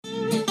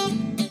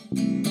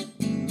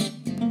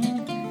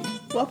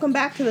welcome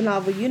back to the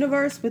Novel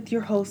Universe with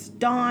your host,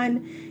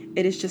 Dawn.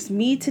 It is just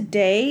me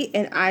today,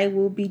 and I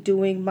will be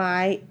doing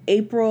my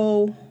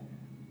April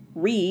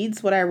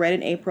reads, what I read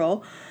in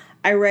April.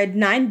 I read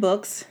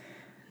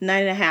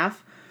 9.5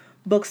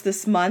 books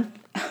this month,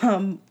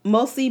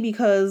 mostly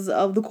because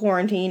of the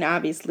quarantine,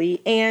 obviously,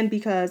 and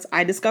because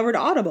I discovered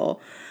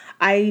Audible.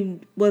 I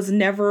was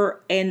never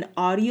an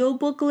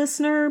audiobook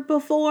listener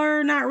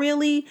before, not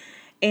really.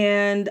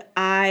 And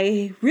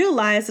I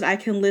realized that I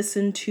can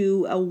listen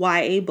to a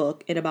YA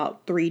book in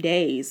about 3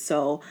 days.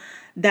 So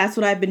that's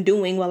what I've been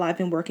doing while I've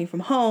been working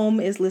from home,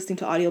 is listening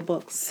to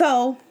audiobooks.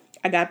 So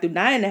I got through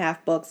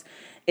 9.5 books.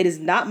 It is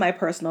not my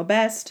personal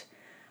best.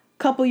 A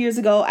couple years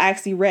ago, I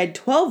actually read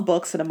 12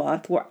 books in a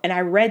month, and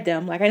I read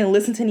them. Like, I didn't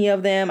listen to any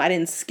of them. I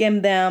didn't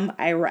skim them.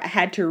 I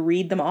had to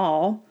read them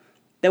all.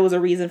 There was a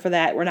reason for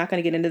that. We're not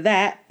going to get into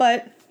that,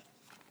 but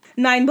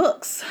 9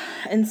 books.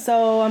 And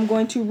so I'm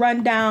going to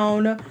run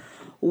down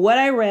what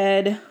I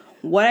read,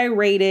 what I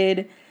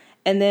rated,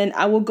 and then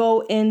I will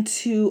go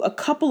into a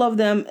couple of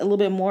them a little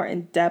bit more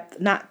in depth.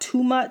 Not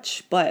too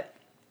much, but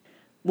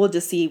we'll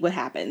just see what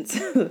happens.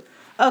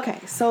 Okay,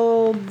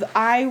 so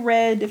I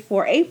read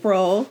for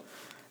April,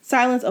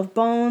 Silence of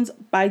Bones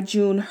by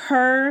June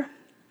Her,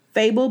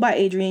 Fable by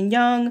Adrienne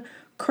Young,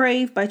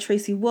 Crave by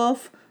Tracy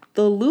Wolff,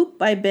 The Loop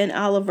by Ben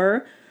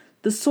Oliver,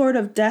 The Sword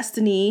of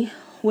Destiny,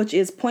 which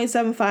is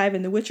 0.75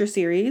 in the Witcher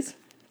series,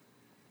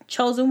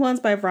 Chosen Ones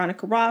by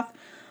Veronica Roth,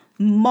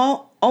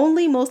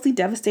 Only Mostly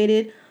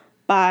Devastated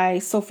by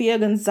Sofia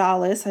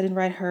Gonzalez. I didn't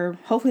write her.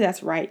 Hopefully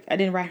that's right. I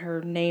didn't write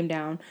her name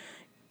down.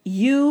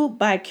 You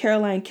by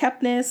Caroline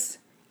Kepnes,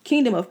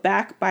 Kingdom of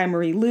Back by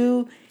Marie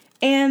Lu,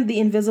 and The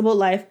Invisible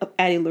Life of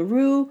Addie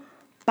LaRue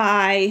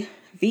by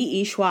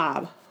V.E.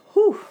 Schwab.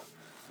 Whew.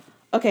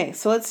 Okay,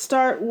 so let's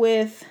start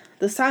with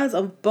The Silence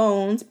of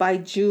Bones by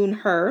June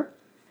Her.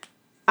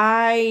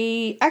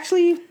 Let's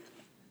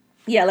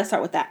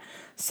start with that.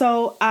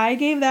 So I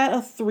gave that a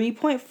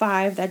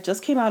 3.5. That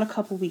just came out a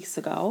couple weeks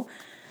ago.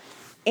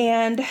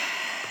 And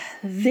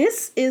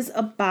this is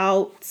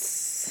about,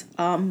 this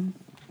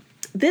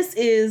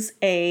is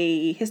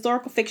a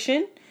historical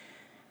fiction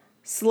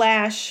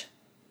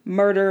 /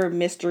 murder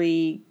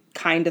mystery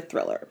kind of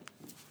thriller.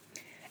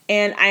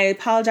 And I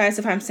apologize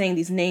if I'm saying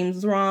these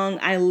names wrong.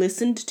 I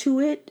listened to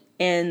it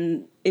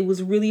and it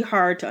was really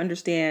hard to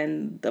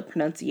understand the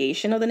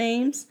pronunciation of the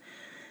names.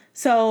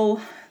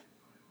 So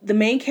the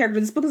main character,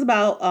 this book is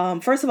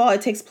about, first of all,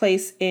 it takes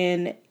place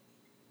in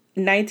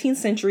 19th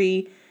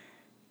century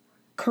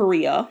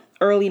Korea,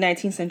 early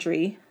 19th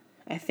century,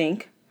 I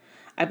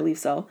believe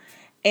so.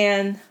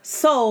 And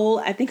Seol,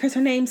 I think is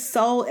her name,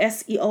 Seol,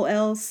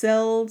 S-E-O-L,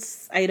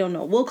 Cells, I don't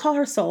know. We'll call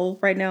her Seol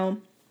right now.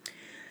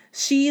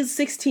 She's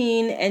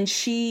 16 and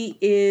she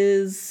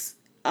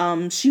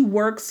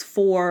works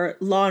for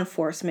law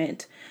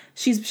enforcement.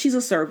 She's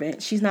a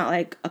servant. She's not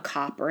like a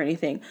cop or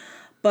anything.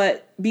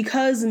 But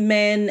because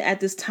men at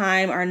this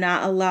time are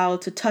not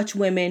allowed to touch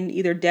women,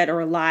 either dead or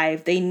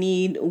alive, they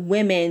need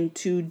women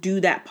to do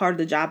that part of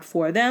the job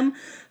for them.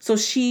 So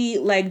she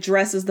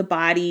dresses the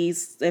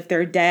bodies if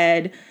they're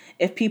dead.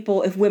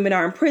 If women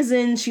are in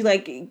prison, she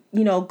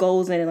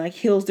goes in and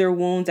heals their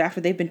wounds after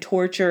they've been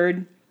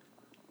tortured.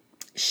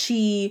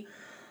 She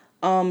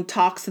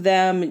talks to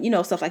them,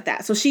 stuff like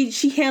that. So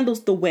she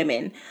handles the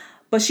women.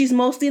 But she's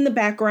mostly in the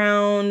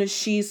background.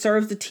 She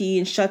serves the tea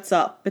and shuts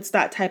up. It's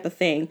that type of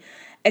thing.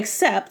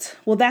 Except,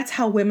 that's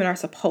how women are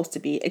supposed to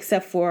be.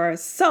 Except for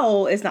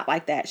Seol, it's not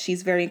like that.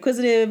 She's very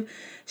inquisitive.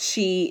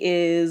 She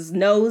is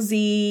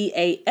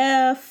nosy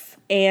AF.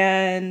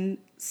 And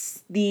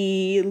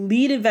the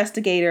lead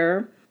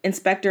investigator,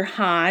 Inspector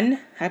Han,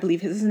 I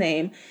believe is his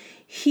name,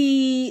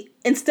 he,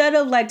 instead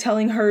of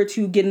telling her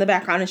to get in the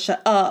background and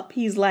shut up,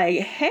 he's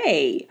like,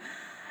 hey,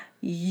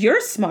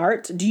 you're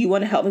smart. Do you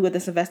want to help me with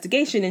this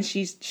investigation? And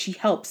she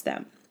helps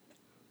them.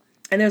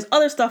 And there's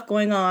other stuff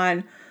going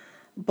on,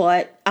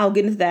 but I'll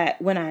get into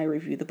that when I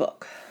review the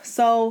book.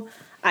 So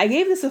I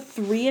gave this a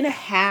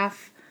 3.5.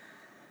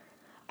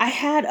 I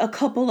had a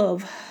couple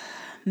of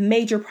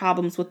major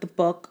problems with the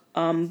book.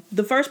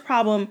 The first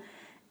problem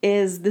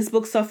is this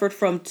book suffered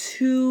from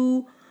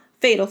 2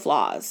 deal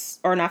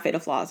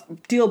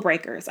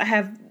breakers. I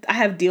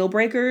have deal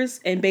breakers,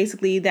 and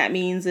basically that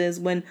means is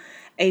when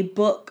a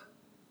book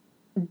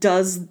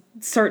does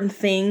certain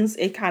things,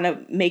 it kind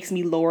of makes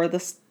me lower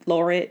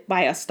it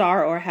by a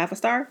star or half a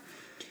star.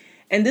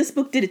 And this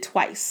book did it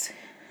twice.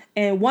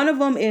 And one of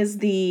them is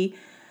the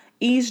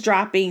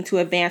eavesdropping to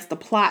advance the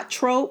plot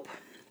trope,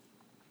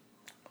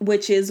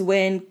 which is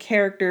when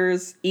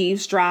characters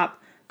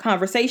eavesdrop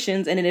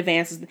conversations and it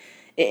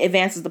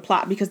advances the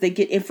plot because they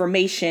get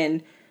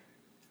information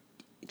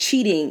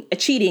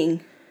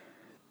cheating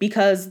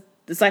because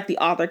it's like the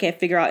author can't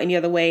figure out any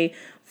other way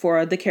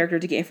for the character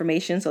to get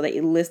information, so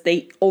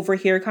they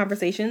overhear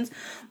conversations.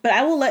 But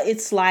I will let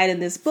it slide in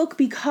this book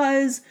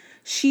because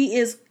she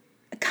is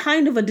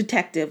kind of a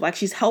detective.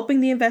 She's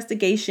helping the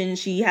investigation.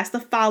 She has to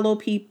follow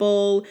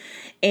people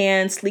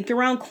and sneak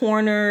around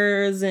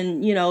corners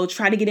and,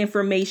 try to get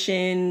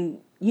information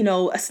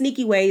a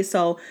sneaky way.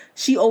 So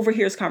she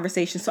overhears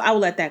conversation. So I will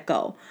let that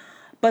go.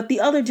 But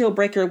the other deal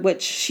breaker,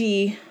 which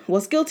she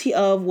was guilty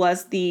of,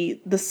 was the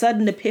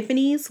sudden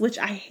epiphanies, which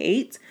I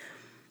hate.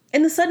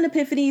 And the sudden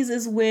epiphanies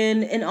is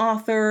when an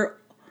author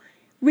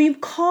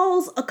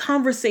recalls a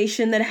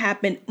conversation that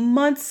happened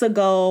months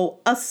ago,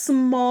 a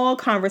small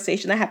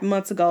conversation that happened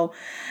months ago,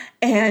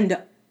 and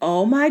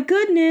oh my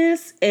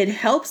goodness, it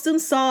helps them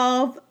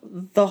solve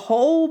the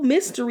whole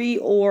mystery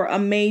or a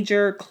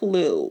major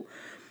clue.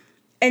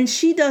 And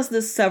she does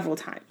this several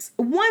times.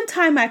 One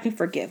time I can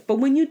forgive, but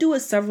when you do it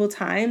several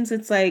times,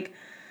 it's like,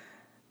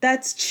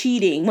 that's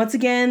cheating. Once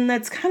again,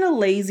 that's kind of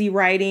lazy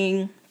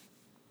writing.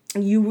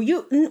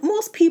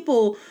 Most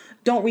people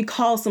don't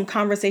recall some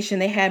conversation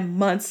they had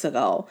months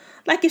ago.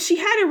 Like if she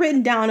had it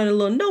written down in a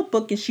little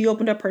notebook and she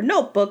opened up her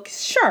notebook,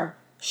 sure,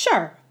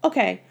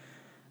 okay,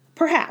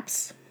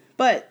 perhaps.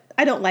 But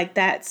I don't like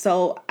that,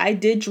 so I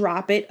did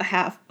drop it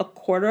a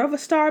quarter of a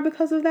star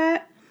because of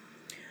that.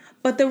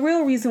 But the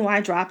real reason why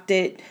I dropped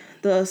it,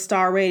 the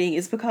star rating,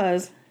 is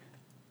because,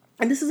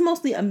 and this is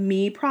mostly a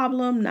me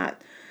problem,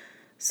 not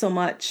so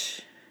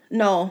much,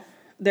 no,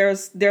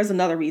 there's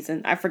another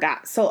reason, I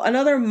forgot. So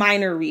another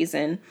minor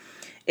reason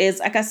is,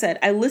 like I said,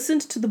 I listened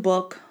to the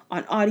book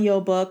on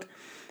audiobook,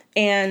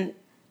 and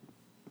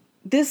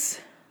this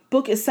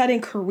book is set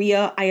in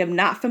Korea. I am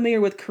not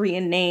familiar with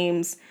Korean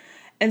names,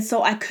 and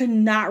so I could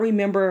not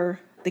remember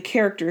the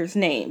characters'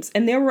 names.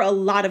 And there were a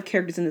lot of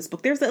characters in this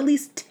book. There's at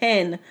least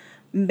 10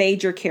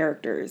 major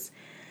characters.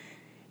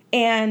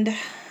 And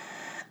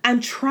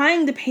I'm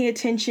trying to pay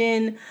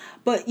attention,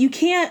 but you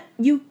can't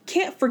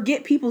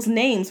forget people's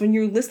names when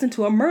you're listening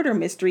to a murder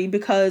mystery,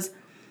 because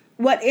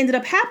what ended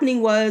up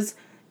happening was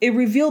it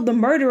revealed the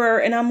murderer,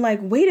 and I'm like,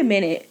 wait a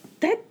minute,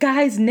 that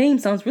guy's name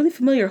sounds really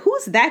familiar.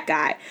 Who's that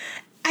guy?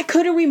 I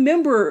couldn't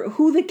remember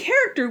who the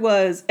character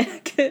was.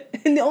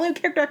 And the only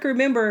character I could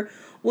remember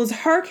was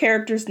her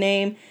character's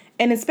name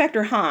and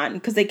Inspector Han,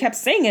 because they kept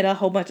saying it a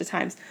whole bunch of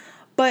times.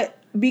 But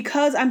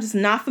because I'm just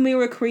not familiar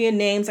with Korean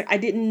names, like I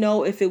didn't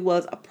know if it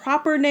was a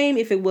proper name,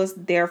 if it was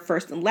their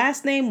first and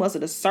last name, was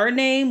it a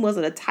surname, was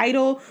it a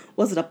title,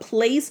 was it a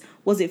place,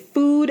 was it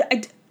food?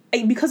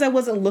 Because I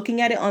wasn't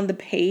looking at it on the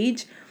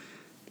page,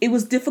 it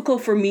was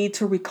difficult for me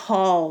to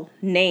recall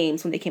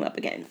names when they came up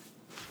again.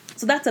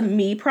 So that's a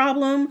me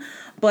problem.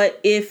 But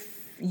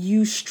if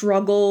you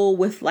struggle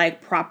with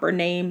like proper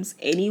names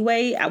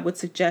anyway, I would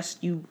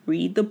suggest you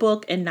read the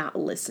book and not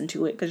listen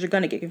to it, because you're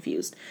going to get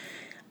confused.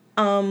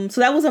 So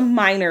that was a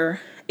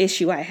minor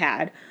issue I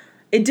had.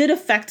 It did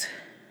affect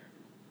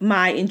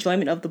my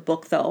enjoyment of the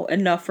book, though,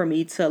 enough for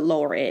me to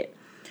lower it.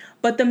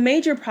 But the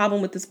major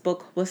problem with this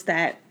book was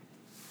that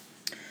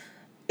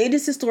it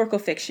is historical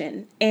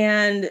fiction,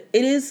 and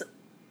it is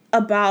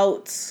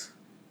about,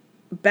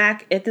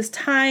 back at this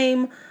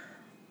time,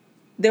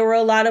 there were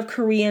a lot of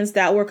Koreans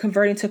that were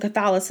converting to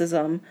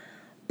Catholicism,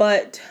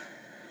 but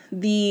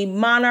the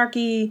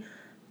monarchy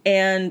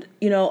and,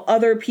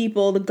 other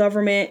people, the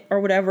government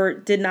or whatever,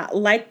 did not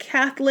like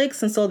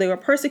Catholics. And so they were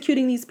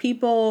persecuting these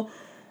people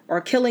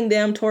or killing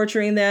them,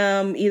 torturing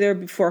them,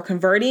 either for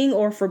converting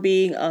or for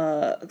being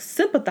a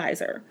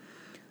sympathizer.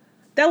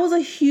 That was a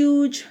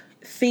huge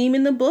theme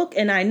in the book.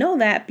 And I know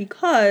that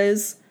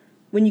because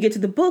when you get to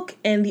the book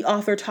and the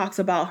author talks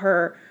about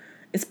her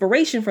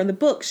inspiration from the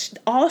book,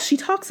 all she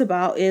talks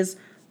about is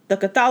the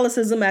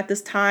Catholicism at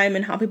this time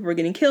and how people were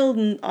getting killed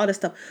and all this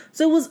stuff.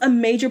 So it was a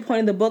major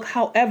point in the book.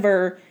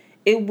 However,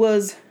 it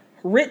was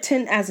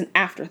written as an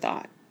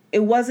afterthought. It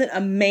wasn't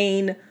a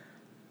main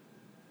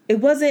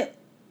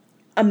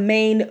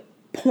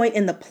point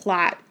in the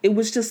plot. It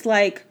was just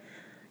like,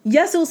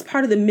 yes, it was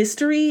part of the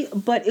mystery,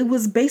 but it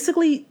was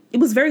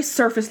very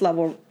surface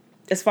level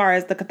as far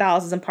as the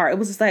Catholicism part. It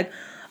was just like,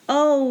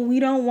 oh, we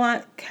don't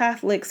want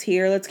Catholics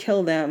here, let's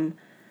kill them.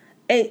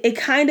 It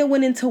kind of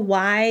went into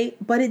why,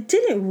 but it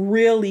didn't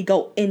really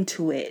go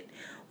into it,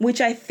 which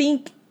I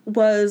think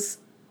was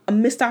a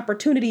missed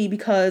opportunity,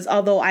 because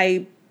although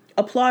I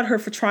applaud her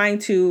for trying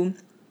to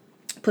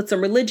put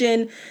some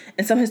religion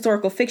and some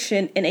historical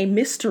fiction in a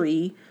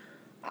mystery,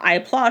 I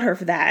applaud her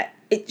for that.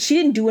 She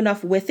didn't do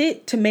enough with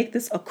it to make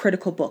this a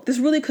critical book. This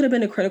really could have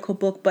been a critical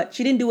book, but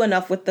she didn't do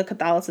enough with the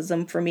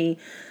Catholicism for me.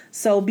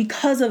 So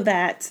because of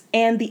that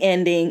and the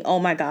ending, oh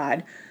my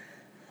God,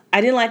 I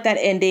didn't like that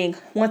ending.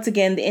 Once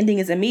again, the ending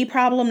is a me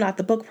problem, not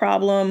the book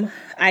problem.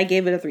 I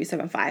gave it a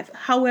 3.75.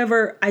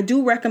 However, I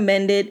do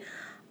recommend it.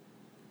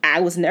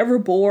 I was never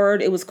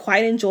bored. It was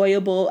quite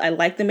enjoyable. I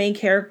liked the main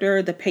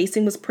character. The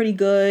pacing was pretty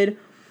good.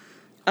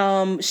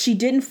 She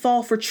didn't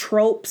fall for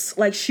tropes.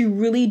 Like, she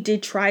really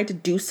did try to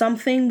do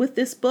something with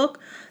this book.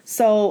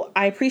 So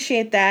I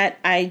appreciate that.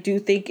 I do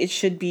think it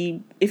should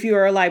be, if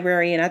you're a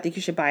librarian, I think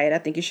you should buy it. I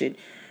think you should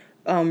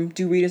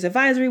do reader's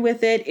advisory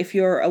with it. If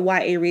you're a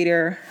YA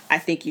reader, I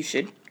think you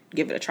should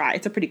give it a try.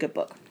 It's a pretty good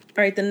book.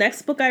 All right, the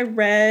next book I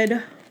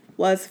read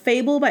was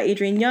Fable by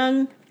Adrienne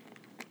Young.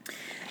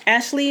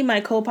 Ashley,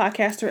 my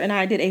co-podcaster, and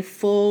I did a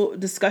full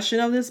discussion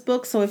of this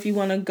book. So if you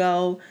want to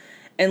go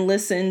and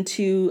listen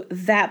to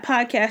that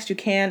podcast, you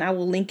can. I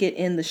will link it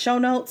in the show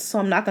notes. So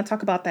I'm not going to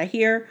talk about that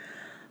here.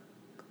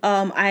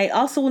 I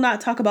also will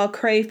not talk about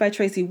Crave by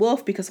Tracy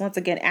Wolff because once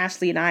again,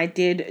 Ashley and I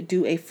did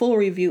do a full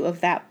review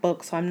of that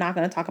book, so I'm not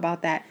going to talk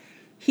about that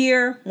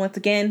here. Once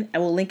again, I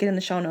will link it in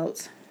the show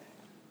notes.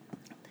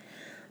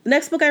 The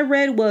next book I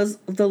read was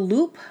The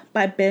Loop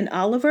by Ben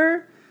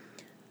Oliver.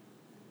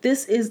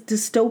 This is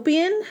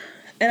dystopian,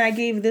 and I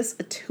gave this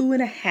a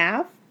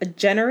 2.5, a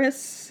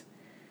generous,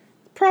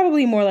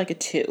 probably more like a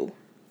 2.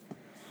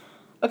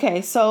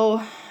 Okay,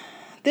 so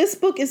this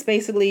book is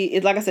basically,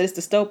 like I said, it's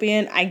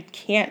dystopian. I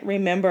can't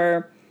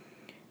remember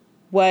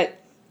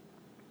what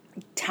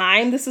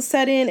time this is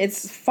set in.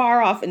 It's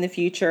far off in the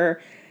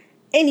future.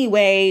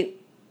 Anyway,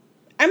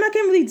 I'm not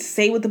going to really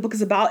say what the book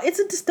is about. It's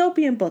a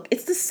dystopian book.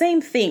 It's the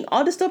same thing.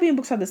 All dystopian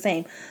books are the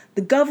same.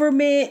 The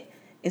government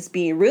is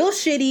being real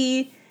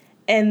shitty,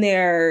 and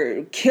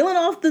they're killing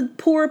off the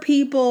poor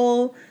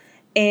people,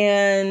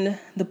 and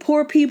the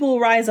poor people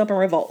rise up and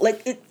revolt.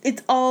 Like,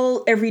 it's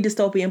all, every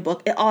dystopian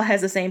book, it all has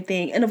the same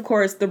thing. And of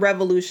course, the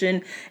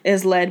revolution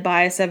is led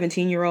by a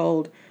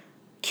 17-year-old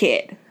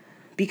kid,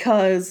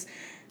 because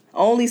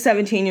only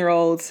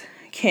 17-year-olds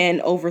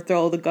can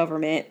overthrow the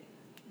government.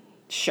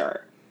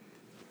 Sure.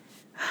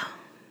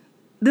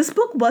 This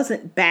book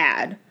wasn't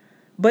bad,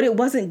 but it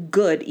wasn't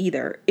good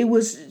either. It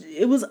was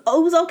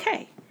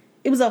okay.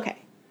 It was okay.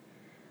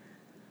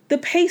 The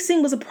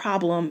pacing was a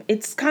problem.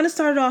 It's kind of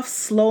started off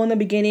slow in the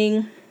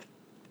beginning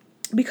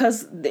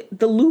because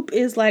the loop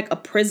is like a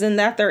prison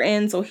that they're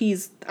in. So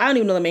I don't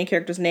even know the main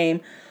character's name.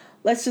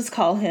 Let's just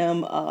call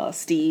him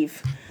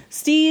Steve.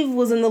 Steve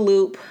was in the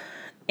loop,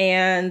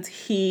 and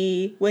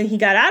when he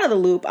got out of the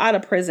loop, out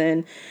of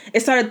prison,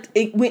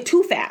 it went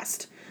too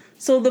fast.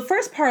 So the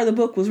first part of the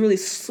book wasn't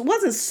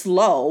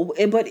slow,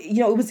 but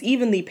it was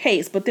evenly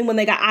paced. But then when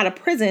they got out of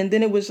prison,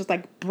 then it was just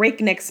like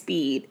breakneck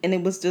speed, and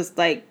it was just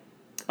like,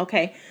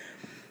 okay.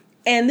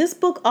 And this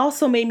book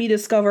also made me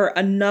discover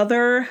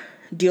another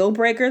deal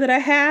breaker that I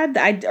had.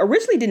 I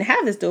originally didn't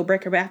have this deal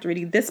breaker, but after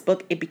reading this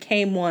book, it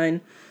became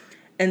one.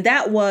 And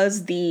that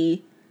was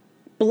the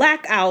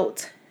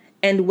blackout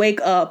and wake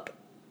up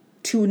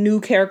to new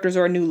characters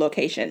or a new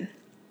location.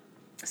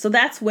 So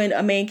that's when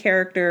a main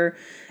character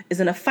is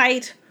in a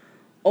fight,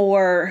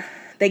 or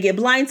they get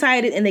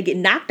blindsided and they get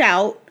knocked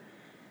out,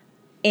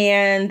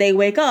 and they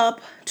wake up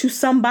to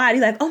somebody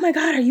like, oh my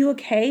God, are you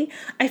okay?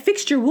 I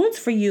fixed your wounds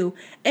for you,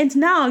 and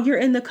now you're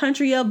in the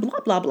country of blah,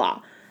 blah,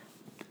 blah.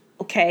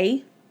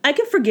 Okay, I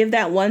can forgive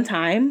that one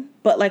time,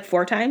 but like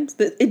 4 times?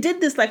 It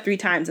did this like 3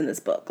 times in this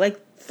book. Like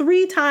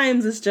 3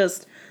 times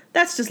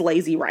that's just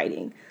lazy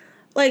writing.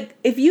 Like,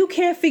 if you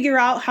can't figure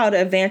out how to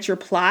advance your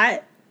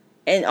plot,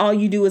 and all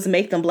you do is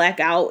make them black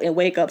out and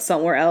wake up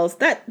somewhere else,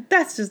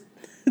 that's just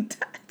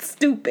that's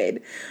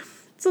stupid.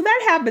 So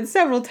that happened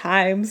several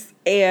times,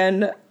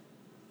 and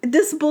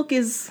this book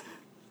it's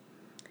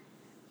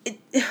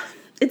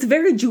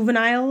very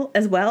juvenile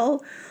as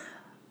well.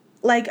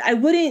 Like, I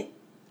wouldn't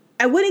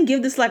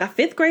give this like a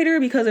 5th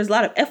grader because there's a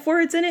lot of F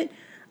words in it.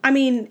 I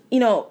mean,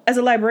 as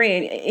a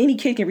librarian, any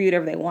kid can read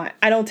whatever they want.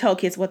 I don't tell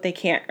kids what they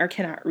can't or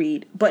cannot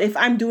read. But if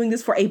I'm doing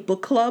this for a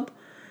book club,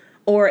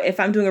 or if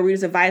I'm doing a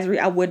reader's advisory,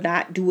 I would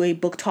not do a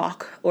book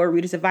talk or a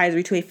reader's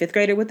advisory to a 5th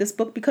grader with this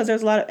book because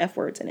there's a lot of F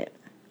words in it.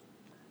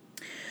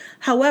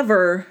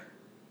 However,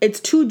 it's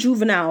too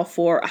juvenile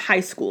for a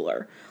high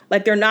schooler.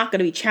 Like, they're not going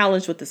to be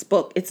challenged with this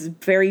book. It's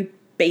very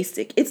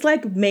basic. It's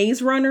like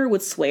Maze Runner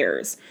with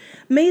swears.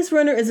 Maze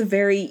Runner is a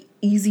very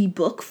easy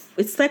book.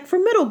 It's like for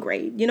middle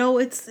grade. I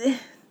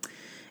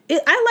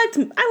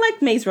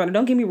liked Maze Runner,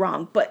 don't get me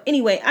wrong. But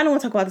anyway, I don't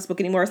want to talk about this book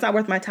anymore. It's not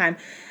worth my time.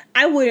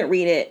 I wouldn't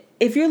read it.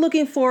 If you're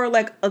looking for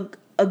like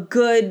a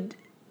good,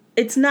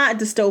 it's not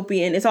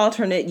dystopian, it's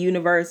alternate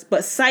universe,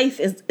 but Scythe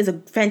is a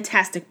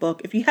fantastic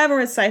book. If you haven't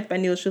read Scythe by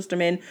Neal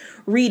Shusterman,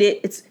 read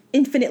it. It's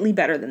infinitely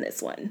better than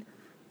this one.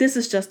 This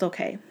is just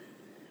okay.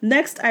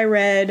 Next, I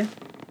read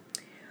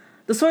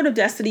The Sword of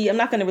Destiny. I'm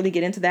not going to really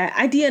get into that.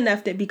 I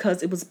DNF'd it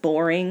because it was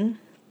boring.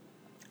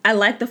 I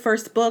liked the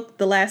first book,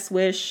 The Last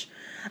Wish.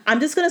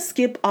 I'm just going to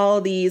skip all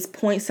these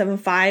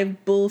 0.75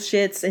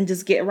 bullshits and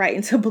just get right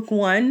into book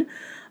 1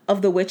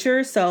 of The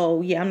Witcher.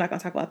 So yeah, I'm not going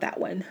to talk about that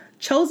one.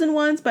 Chosen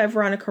Ones by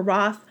Veronica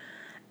Roth.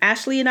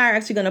 Ashley and I are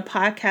actually going to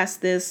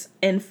podcast this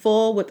in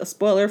full with a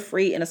spoiler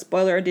free and a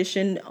spoiler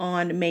edition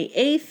on May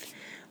 8th.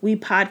 We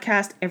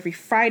podcast every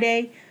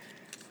Friday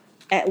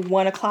at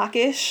 1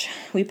 o'clock-ish.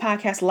 We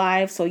podcast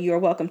live, so you're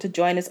welcome to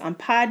join us on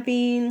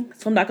Podbean.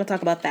 So I'm not going to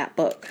talk about that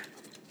book.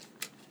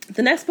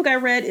 The next book I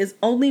read is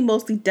Only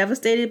Mostly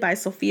Devastated by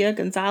Sofia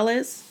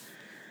Gonzalez.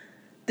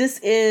 This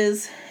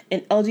is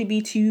an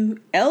LGBTQ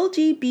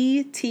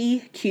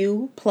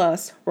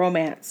plus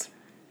romance.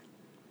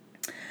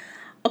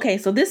 Okay,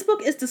 so this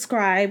book is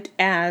described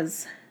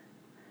as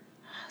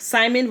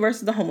Simon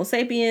versus the Homo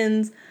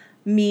sapiens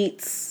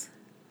meets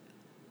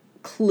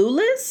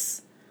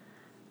Clueless.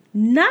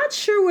 Not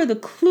sure where the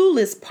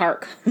Clueless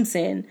part comes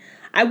in.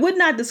 I would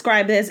not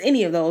describe it as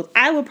any of those.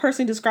 I would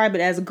personally describe it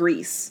as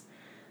Grease.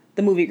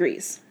 The movie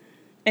Grease.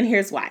 And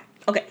here's why.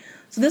 Okay,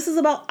 so this is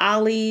about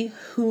Ollie,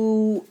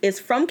 who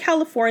is from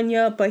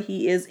California, but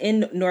he is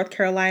in North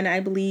Carolina, I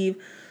believe,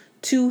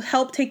 to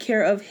help take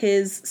care of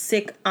his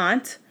sick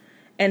aunt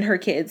and her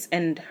kids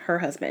and her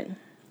husband.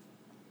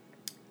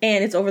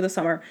 And it's over the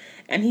summer.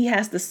 And he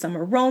has this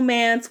summer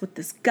romance with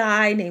this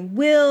guy named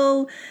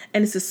Will.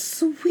 And it's a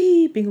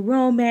sweeping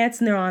romance.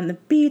 And they're on the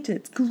beach. And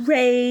it's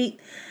great.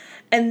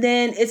 And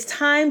then it's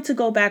time to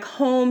go back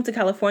home to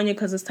California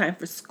because it's time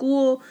for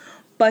school.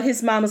 But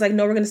his mom was like,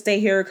 no, we're going to stay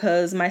here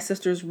because my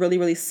sister's really,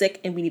 really sick.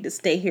 And we need to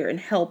stay here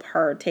and help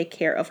her take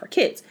care of her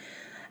kids.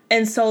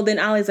 And so then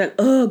Ollie's like,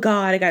 oh,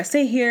 God, I got to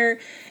stay here.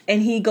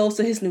 And he goes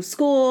to his new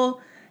school.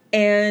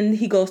 And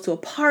he goes to a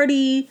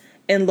party.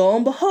 And lo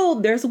and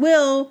behold, there's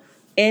Will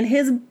in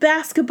his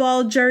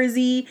basketball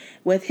jersey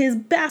with his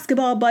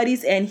basketball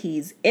buddies, and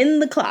he's in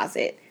the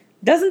closet.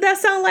 Doesn't that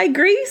sound like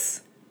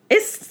Grease?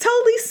 It's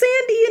totally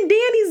Sandy and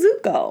Danny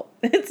Zuko.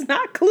 It's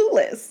not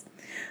Clueless.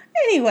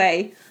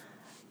 Anyway,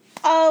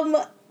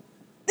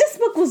 this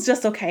book was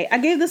just okay. I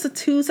gave this a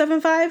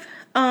 2.75.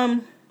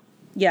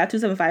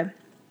 2.75.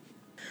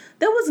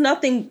 There was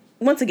nothing,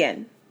 once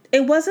again,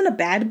 it wasn't a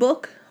bad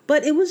book,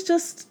 but it was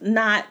just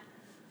not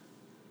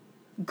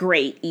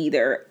great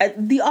either.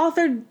 The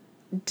author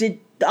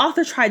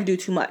tried to do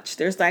too much.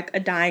 There's like a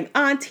dying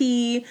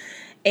auntie,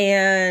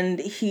 and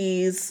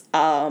he's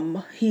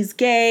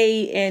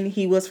gay, and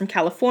he was from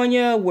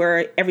California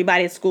where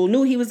everybody at school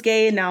knew he was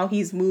gay, and now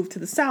he's moved to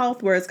the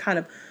South where it's kind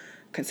of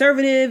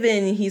conservative,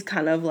 and he's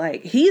kind of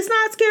like, he's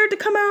not scared to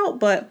come out,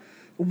 but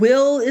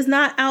Will is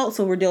not out,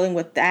 so we're dealing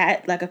with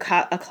that, like a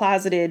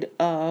closeted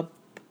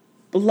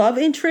love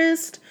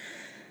interest.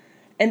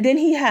 And then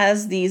he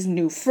has these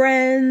new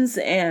friends,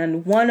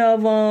 and one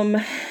of them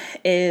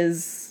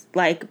is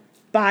like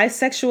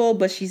bisexual,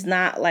 but she's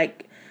not,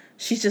 like,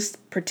 she's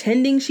just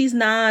pretending she's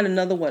not.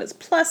 Another one is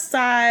plus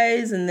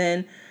size. And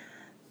then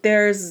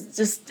there's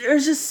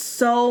just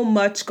so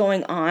much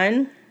going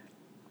on.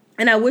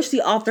 And I wish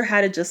the author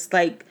had just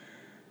like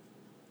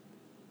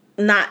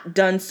not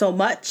done so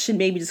much and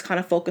maybe just kind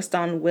of focused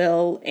on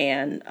Will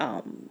and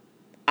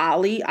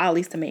Ollie.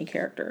 Ollie's the main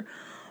character.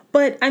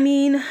 But I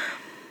mean,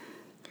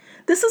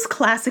 this is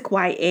classic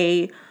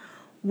YA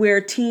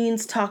where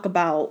teens talk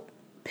about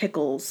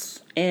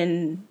pickles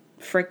and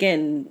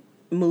frickin'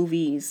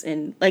 movies,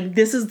 and like,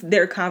 this is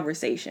their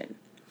conversation.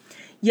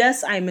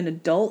 Yes, I'm an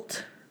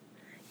adult.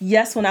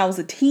 Yes, when I was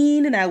a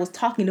teen and I was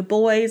talking to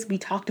boys, we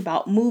talked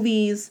about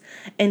movies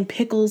and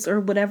pickles or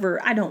whatever.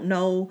 I don't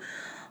know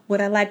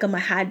what I like on my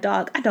hot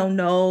dog. I don't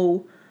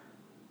know.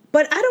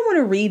 But I don't want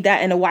to read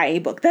that in a YA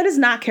book. That is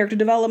not character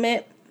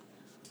development.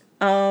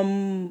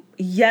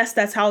 Yes,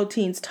 that's how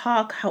teens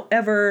talk.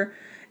 However,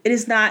 it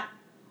does not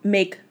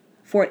make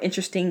for an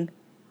interesting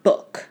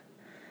book.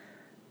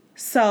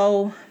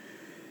 So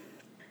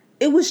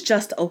it was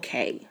just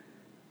okay.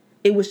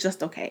 It was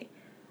just okay.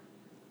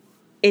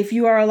 If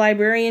you are a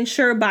librarian,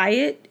 sure, buy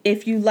it.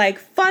 If you like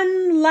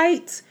fun,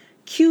 light,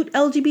 cute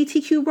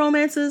LGBTQ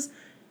romances,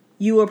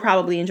 you will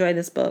probably enjoy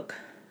this book.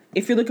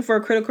 If you're looking for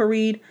a critical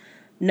read,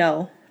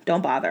 no,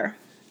 don't bother.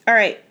 All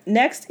right,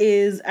 next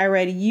is I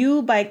read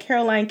You by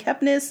Caroline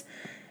Kepnes.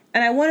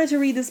 And I wanted to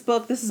read this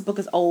book. This book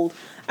is old.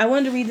 I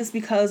wanted to read this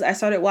because I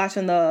started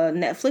watching the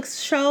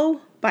Netflix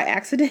show by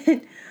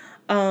accident.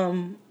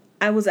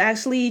 I was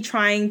actually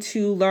trying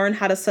to learn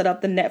how to set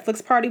up the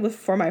Netflix party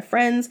for my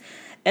friends.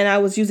 And I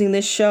was using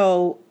this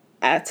show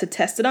to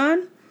test it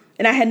on.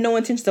 And I had no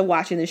intention of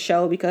watching this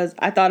show because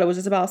I thought it was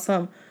just about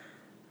some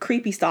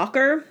creepy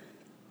stalker.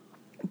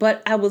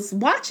 But I was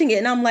watching it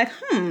and I'm like,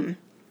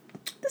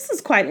 this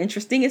is quite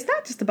interesting. It's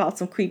not just about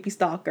some creepy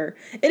stalker.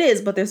 It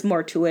is, but there's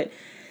more to it.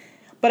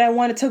 But I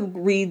wanted to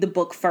read the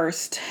book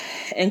first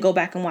and go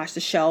back and watch the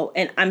show.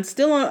 And I'm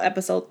still on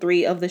episode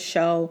 3 of the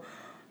show.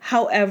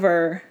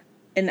 However,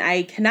 and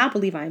I cannot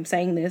believe I'm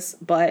saying this,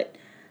 but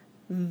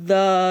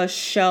the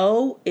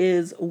show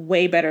is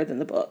way better than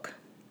the book.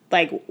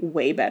 Like,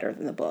 way better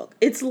than the book.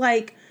 It's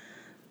like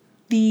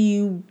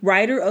the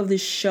writer of the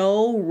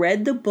show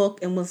read the book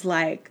and was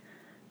like,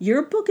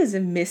 your book is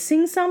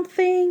missing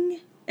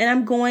something, and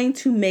I'm going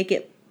to make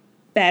it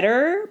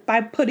better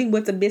by putting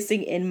what's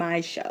missing in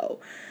my show.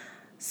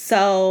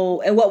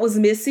 So, and what was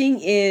missing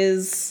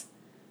is,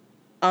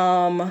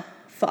 I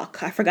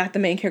forgot the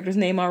main character's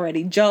name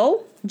already.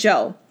 Joe,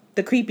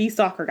 the creepy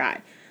stalker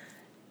guy.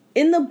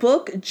 In the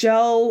book,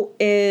 Joe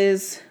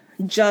is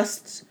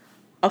just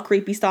a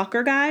creepy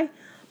stalker guy,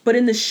 but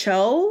in the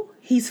show,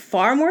 he's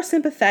far more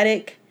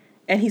sympathetic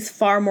and he's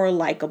far more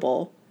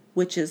likable,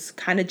 which is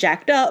kind of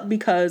jacked up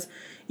because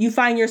you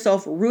find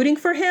yourself rooting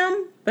for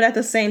him, but at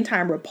the same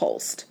time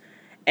repulsed.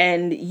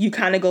 And you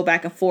kind of go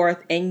back and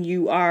forth and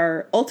you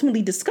are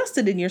ultimately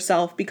disgusted in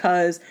yourself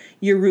because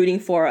you're rooting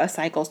for a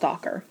psycho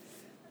stalker.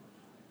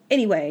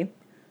 Anyway,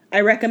 I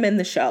recommend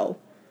the show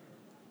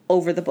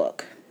over the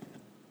book.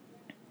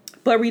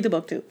 But read the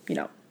book too,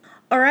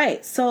 All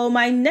right, so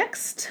my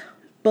next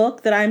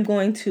book that I'm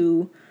going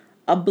to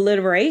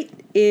obliterate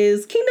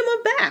is Kingdom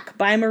of Back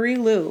by Marie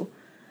Lu.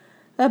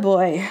 Oh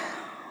boy.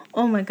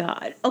 Oh my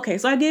God. Okay,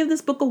 so I gave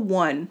this book a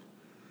 1.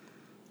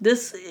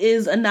 This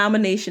is a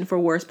nomination for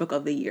Worst Book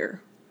of the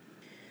Year.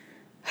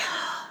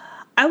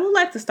 I would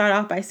like to start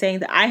off by saying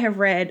that I have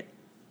read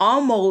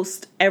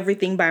almost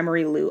everything by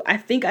Marie Lu. I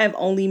think I've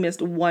only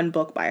missed one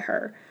book by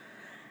her.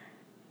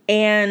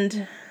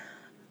 And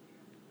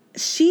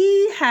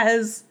she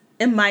has,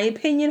 in my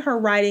opinion, her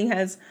writing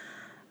has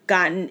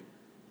gotten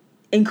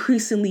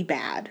increasingly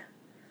bad,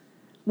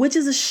 which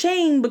is a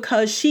shame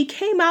because she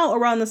came out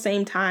around the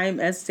same time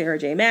as Sarah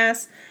J.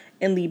 Maas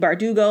and Leigh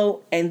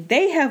Bardugo, and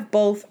they have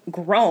both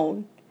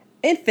grown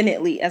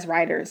infinitely as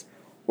writers,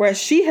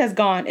 whereas she has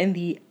gone in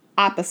the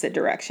opposite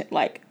direction,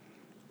 like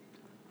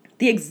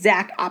the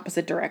exact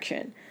opposite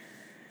direction.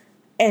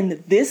 And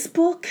this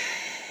book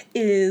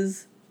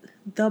is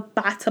the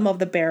bottom of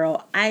the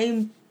barrel.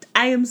 I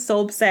am so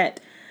upset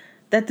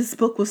that this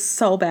book was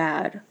so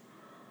bad.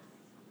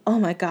 Oh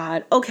my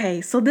God.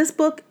 Okay, so this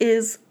book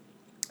is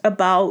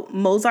about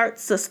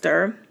Mozart's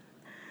sister.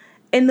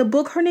 In the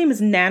book, her name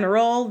is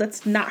Nannerl.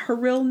 That's not her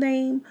real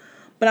name,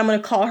 but I'm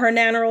going to call her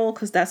Nannerl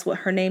because that's what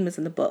her name is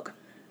in the book.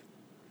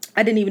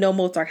 I didn't even know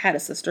Mozart had a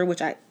sister,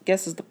 which I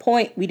guess is the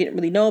point. We didn't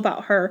really know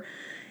about her.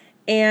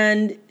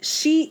 And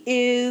she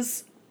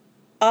is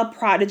a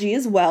prodigy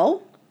as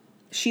well.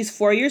 She's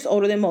 4 years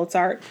older than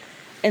Mozart.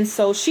 And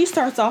so she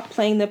starts off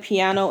playing the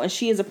piano, and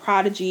she is a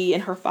prodigy,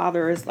 and her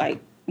father is like,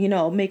 you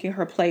know, making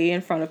her play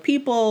in front of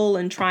people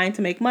and trying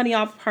to make money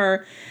off of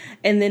her.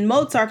 And then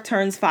Mozart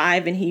turns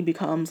 5 and he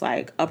becomes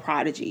like a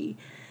prodigy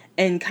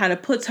and kind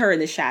of puts her in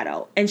the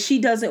shadow. And she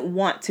doesn't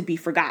want to be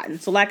forgotten.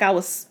 So like I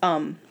was,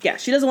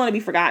 she doesn't want to be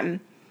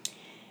forgotten.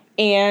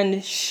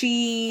 And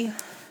she,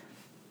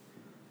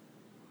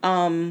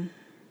 so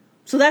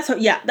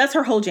that's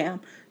her whole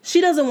jam. She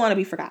doesn't want to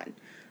be forgotten.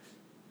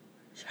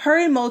 Her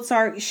and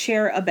Mozart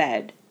share a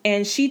bed,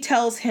 and she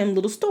tells him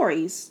little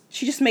stories.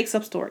 She just makes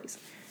up stories.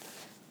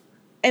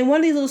 And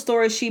one of these little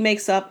stories she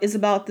makes up is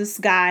about this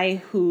guy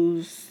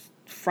who's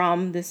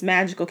from this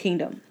magical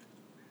kingdom.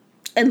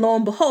 And lo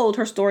and behold,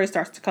 her story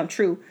starts to come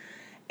true.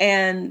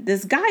 And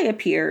this guy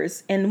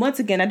appears, and once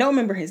again, I don't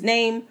remember his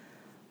name,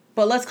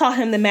 but let's call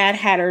him the Mad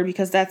Hatter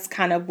because that's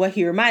kind of what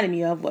he reminded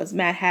me of, was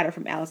Mad Hatter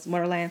from Alice in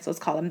Wonderland, so let's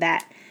call him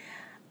that.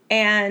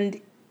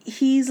 And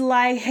he's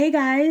like, hey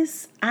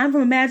guys, I'm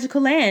from a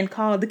magical land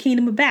called the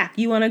Kingdom of Back.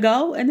 You want to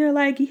go? And they're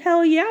like,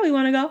 hell yeah, we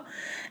want to go.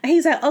 And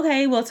he's like,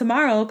 okay, well,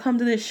 tomorrow come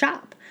to this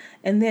shop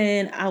and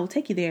then I will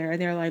take you there.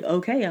 And they're like,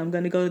 okay, I'm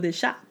going to go to this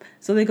shop.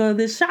 So they go to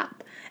this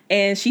shop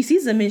and she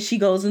sees him and she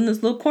goes in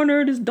this little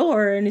corner of this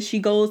door and she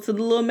goes to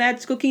the little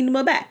magical Kingdom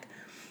of Back.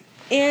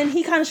 And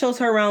he kind of shows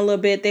her around a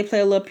little bit. They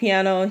play a little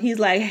piano and he's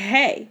like,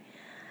 hey,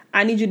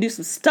 I need you to do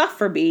some stuff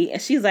for me. And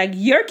she's like,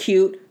 you're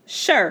cute.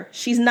 Sure.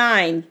 She's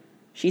 9.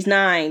 She's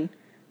 9.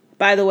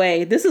 By the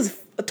way, this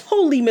is a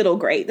totally middle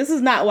grade. This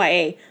is not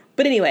YA.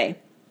 But anyway,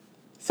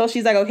 so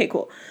she's like, okay,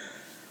 cool.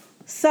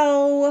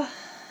 So,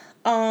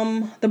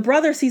 the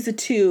brother sees it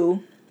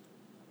too.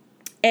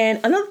 And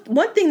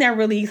one thing that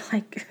really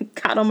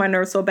got on my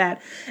nerves so bad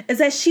is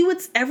that she would,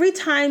 every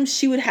time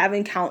she would have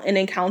an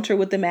encounter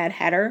with the Mad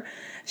Hatter,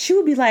 she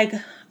would be like,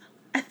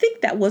 I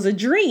think that was a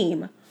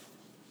dream.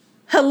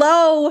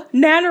 Hello,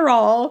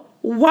 Nannerl.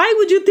 Why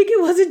would you think it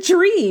was a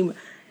dream?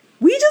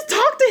 We just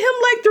talked to him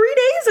like 3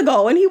 days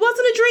ago and he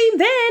wasn't a dream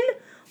then.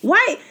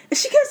 Why? And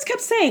she just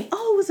kept saying,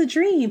 oh, it was a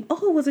dream.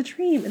 Oh, it was a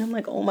dream. And I'm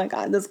like, oh my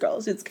God, this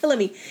girl, she's killing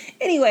me.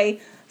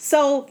 Anyway,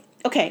 so,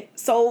 okay.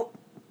 So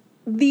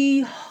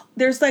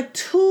there's like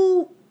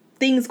 2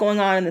 things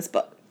going on in this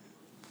book.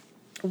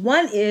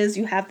 One is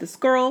you have this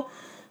girl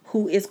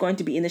who is going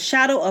to be in the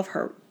shadow of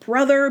her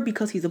brother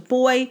because he's a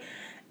boy.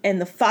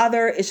 And the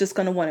father is just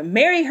going to want to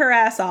marry her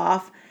ass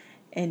off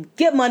and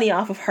get money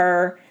off of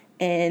her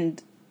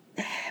and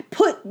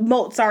put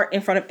Mozart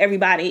in front of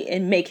everybody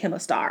and make him a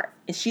star.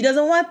 And she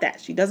doesn't want that.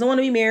 She doesn't want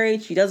to be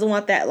married. She doesn't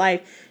want that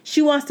life.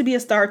 She wants to be a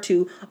star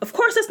too. Of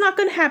course, it's not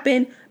going to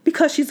happen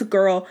because she's a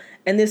girl.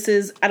 And this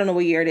is, I don't know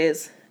what year it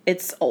is.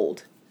 It's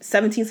old.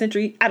 17th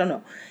century. I don't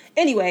know.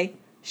 Anyway,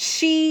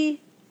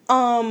 she,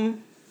 so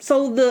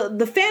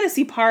the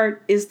fantasy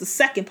part is the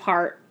second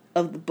part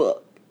of the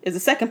book, is the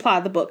second plot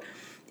of the book.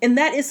 And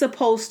that is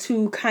supposed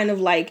to kind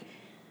of like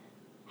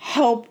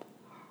help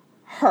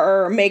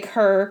her, make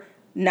her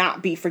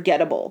not be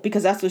forgettable,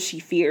 because that's what she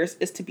fears,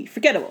 is to be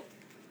forgettable.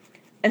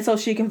 And so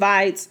she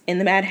confides in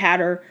the Mad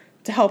Hatter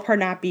to help her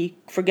not be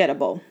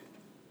forgettable.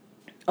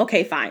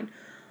 Okay, fine.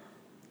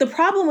 The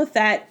problem with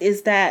that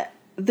is that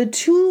the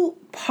 2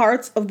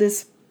 parts of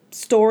this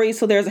story,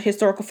 so there's a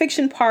historical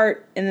fiction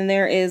part and then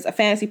there is a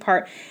fantasy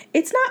part,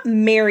 it's not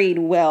married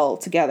well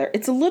together.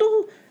 It's a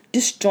little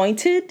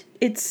disjointed.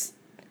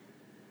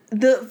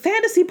 The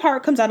fantasy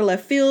part comes out of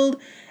left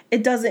field.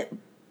 It doesn't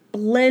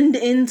blend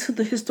into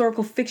the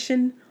historical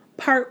fiction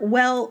part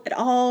well at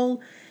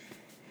all.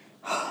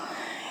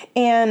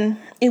 And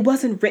it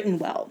wasn't written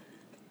well.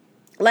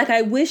 Like,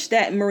 I wish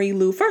that Marie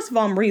Lu, first of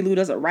all, Marie Lu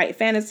doesn't write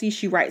fantasy.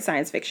 She writes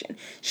science fiction.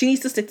 She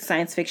needs to stick to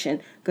science fiction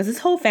because this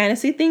whole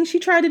fantasy thing she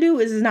tried to do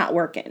is not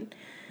working.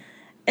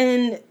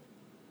 And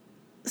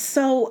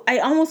so I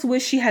almost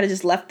wish she had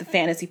just left the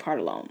fantasy part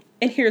alone.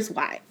 And here's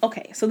why.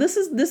 Okay, so this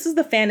is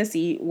the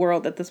fantasy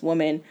world that this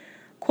woman,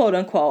 quote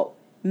unquote,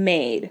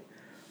 made.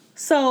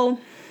 So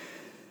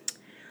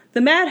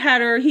the Mad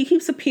Hatter, he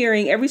keeps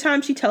appearing. Every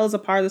time she tells a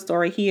part of the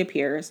story, he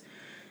appears.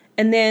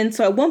 And then,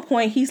 so at one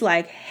point, he's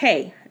like,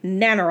 hey,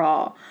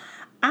 Nannerl,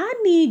 I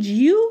need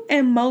you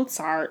and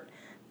Mozart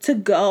to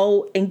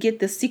go and get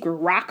this secret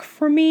rock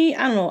for me.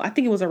 I don't know. I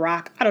think it was a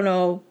rock. I don't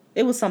know.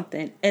 It was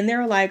something. And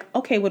they're like,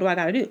 okay, what do I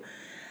got to do?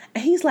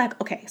 And he's like,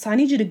 okay, so I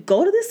need you to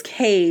go to this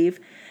cave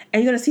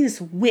and you're going to see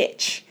this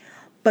witch.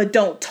 But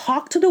don't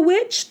talk to the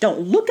witch.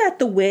 Don't look at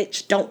the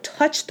witch. Don't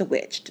touch the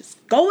witch.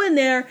 Just go in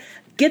there,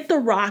 get the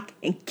rock,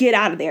 and get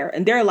out of there.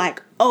 And they're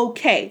like,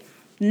 okay.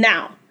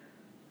 Now,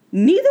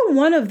 neither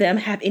one of them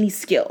have any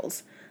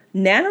skills.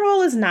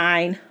 Nannerl is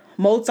 9.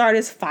 Mozart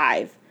is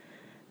 5.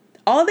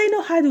 All they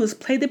know how to do is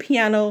play the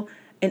piano.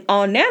 And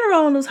all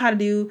Nannerl knows how to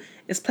do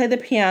is play the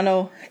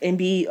piano and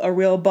be a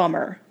real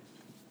bummer.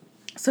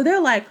 So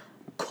they're like,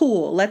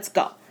 cool, let's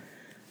go.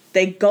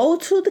 They go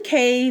to the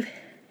cave.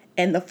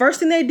 And the first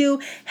thing they do,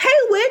 hey,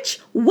 witch,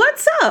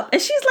 what's up?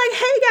 And she's like,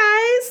 hey,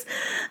 guys,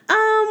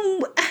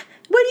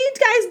 what are you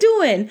guys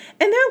doing? And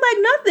they're like,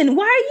 nothing.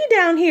 Why are you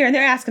down here? And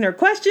they're asking her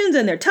questions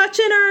and they're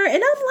touching her.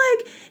 And I'm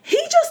like, he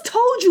just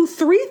told you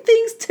 3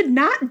 things to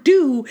not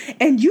do.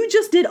 And you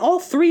just did all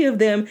 3 of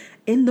them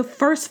in the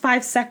first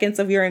 5 seconds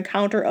of your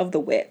encounter of the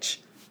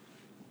witch.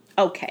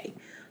 Okay,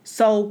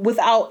 so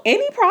without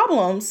any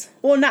problems,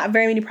 well, not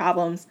very many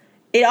problems,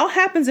 it all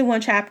happens in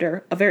one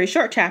chapter, a very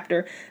short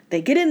chapter.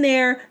 They get in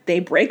there, they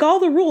break all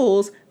the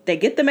rules, they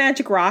get the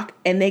magic rock,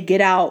 and they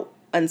get out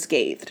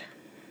unscathed.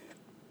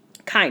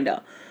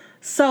 Kinda.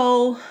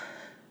 So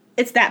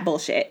it's that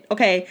bullshit,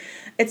 okay?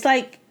 It's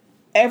like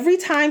every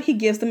time he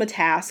gives them a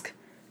task,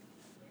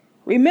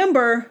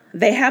 remember,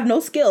 they have no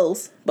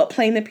skills but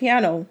playing the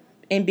piano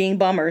and being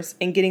bummers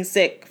and getting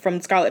sick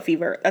from scarlet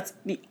fever. That's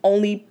the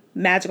only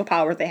magical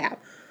power they have.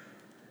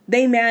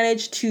 They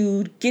manage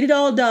to get it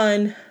all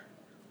done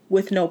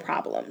with no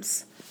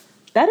problems.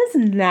 That is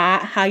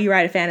not how you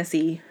write a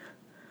fantasy.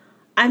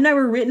 I've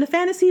never written a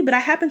fantasy, but I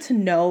happen to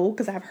know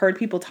because I've heard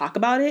people talk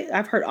about it.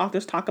 I've heard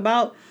authors talk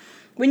about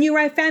when you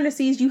write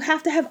fantasies, you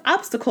have to have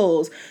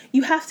obstacles.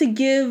 You have to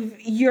give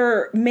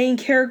your main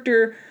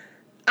character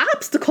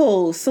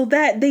obstacles so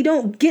that they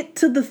don't get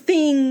to the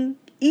thing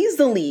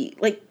easily.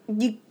 Like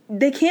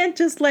they can't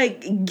just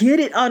like get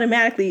it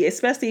automatically,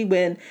 especially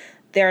when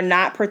they're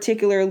not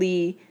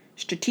particularly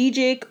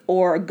strategic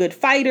or a good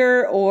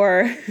fighter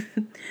or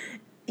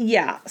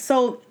yeah.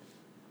 So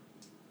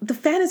the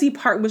fantasy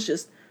part was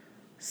just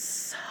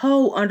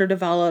so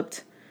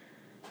underdeveloped,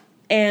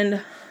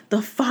 and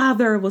the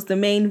father was the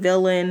main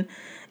villain.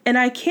 And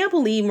I can't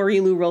believe Marie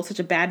Lu wrote such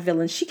a bad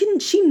villain.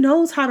 She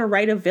knows how to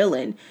write a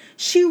villain.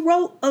 She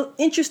wrote an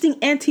interesting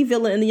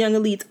anti-villain in The Young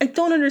Elites. I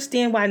don't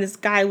understand why this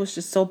guy was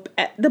just so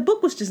bad. The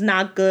book was just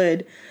not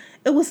good.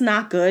 It was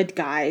not good,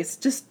 guys.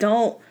 Just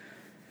don't.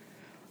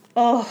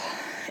 Oh,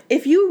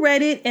 if you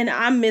read it and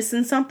I'm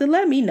missing something,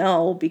 let me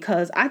know,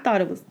 because I thought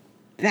it was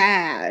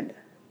bad.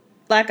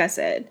 Like I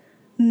said,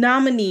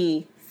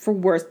 nominee for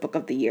worst book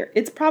of the year.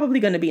 It's probably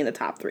going to be in the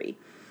top 3.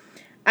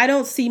 I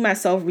don't see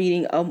myself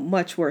reading a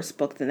much worse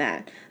book than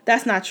that.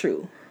 That's not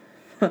true.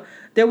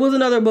 There was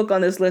another book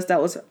on this list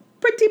that was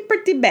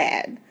pretty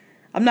bad.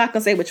 I'm not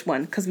going to say which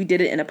one because we did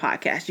it in a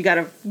podcast.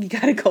 You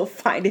gotta go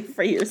find it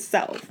for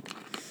yourself.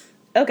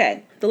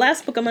 Okay, the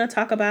last book I'm going to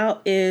talk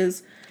about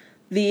is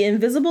The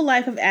Invisible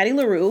Life of Addie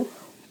LaRue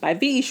by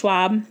V.E.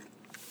 Schwab.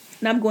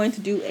 And I'm going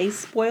to do a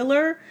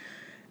spoiler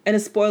and a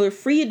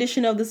spoiler-free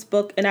edition of this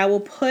book. And I will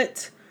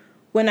put,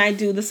 when I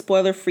do the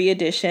spoiler-free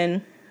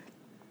edition,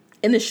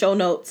 in the show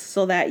notes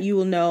so that you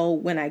will know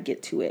when I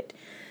get to it.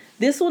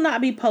 This will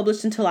not be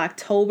published until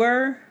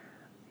October.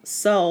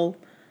 So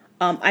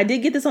I did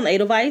get this on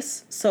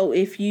Edelweiss. So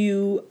if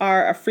you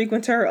are a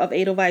frequenter of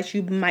Edelweiss,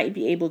 you might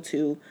be able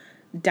to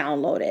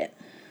download it.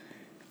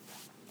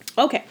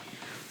 Okay.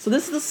 So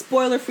this is the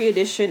spoiler-free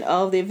edition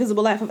of The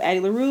Invisible Life of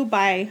Addie LaRue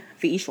by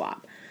V.E.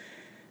 Schwab.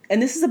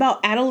 And this is about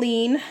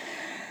Adeline,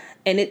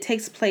 and it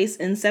takes place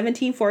in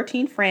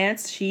 1714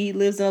 France. She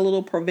lives in a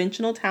little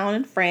provincial town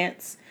in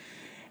France,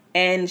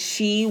 and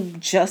she,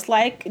 just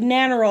like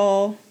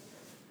Nannerl,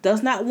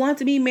 does not want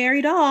to be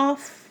married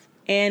off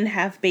and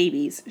have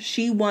babies.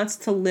 She wants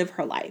to live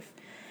her life.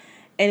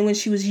 And when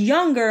she was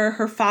younger,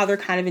 her father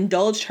kind of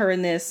indulged her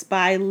in this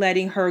by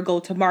letting her go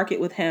to market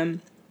with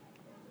him.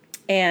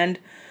 And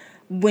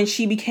when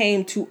she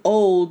became too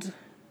old,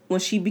 when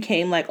she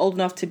became like old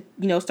enough to,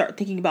 start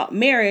thinking about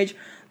marriage,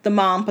 the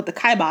mom put the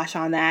kibosh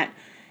on that.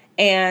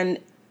 And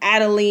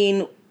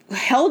Adeline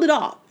held it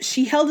off.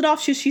 She held it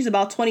off. She's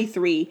about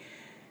 23.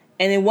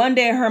 And then one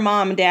day her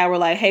mom and dad were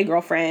like, hey,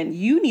 girlfriend,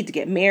 you need to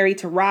get married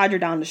to Roger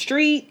down the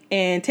street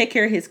and take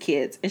care of his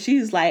kids. And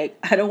she's like,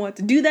 I don't want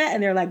to do that.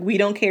 And they're like, we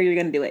don't care. You're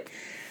going to do it.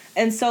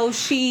 And so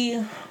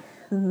she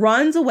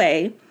runs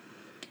away.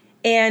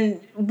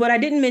 And what I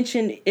didn't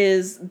mention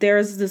is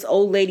there's this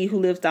old lady who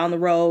lives down the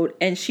road.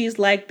 And she's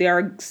like, there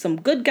are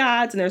some good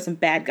gods and there's some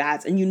bad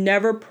gods. And you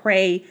never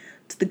pray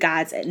to the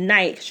gods at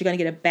night because you're going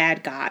to get a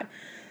bad god.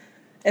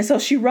 And so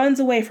she runs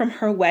away from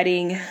her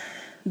wedding.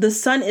 The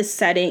sun is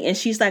setting and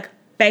she's like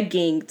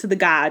begging to the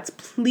gods,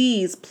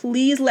 please,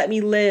 please let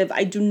me live.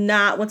 I do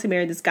not want to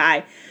marry this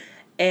guy.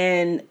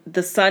 And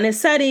the sun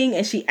is setting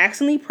and she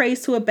accidentally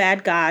prays to a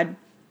bad god.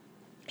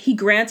 He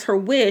grants her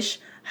wish.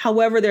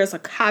 However, there's a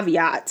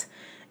caveat.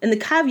 And the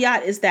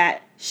caveat is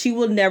that she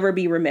will never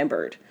be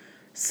remembered.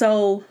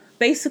 So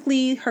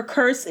basically, her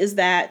curse is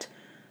that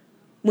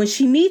when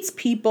she meets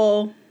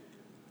people,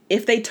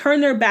 if they turn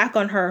their back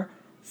on her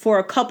for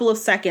a couple of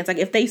seconds, like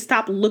if they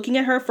stop looking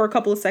at her for a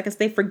couple of seconds,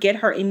 they forget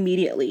her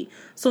immediately.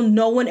 So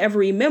no one ever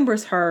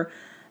remembers her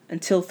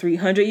until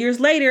 300 years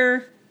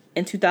later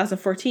in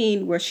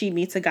 2014, where she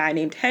meets a guy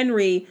named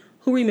Henry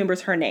who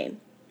remembers her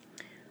name.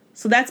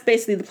 So that's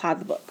basically the plot of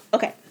the book.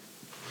 Okay.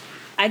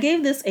 I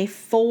gave this a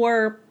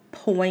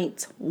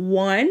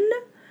 4.1.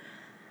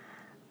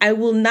 I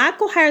will not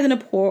go higher than a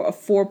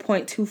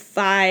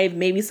 4.25.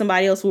 Maybe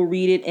somebody else will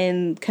read it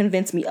and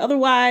convince me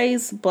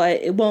otherwise,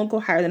 but it won't go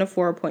higher than a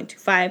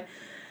 4.25.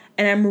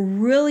 And I'm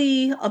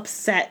really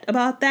upset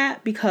about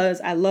that because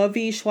I love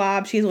V.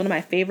 Schwab. She's one of my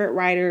favorite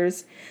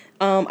writers.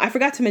 I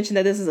forgot to mention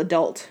that this is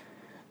adult.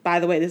 By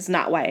the way, this is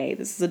not YA.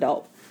 This is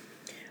adult.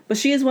 But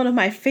she is one of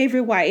my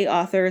favorite YA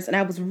authors, and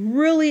I was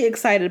really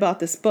excited about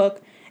this book.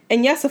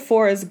 And yes, a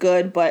 4 is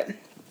good, but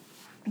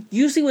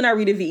usually when I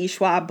read a V.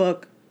 Schwab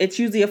book, it's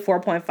usually a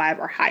 4.5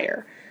 or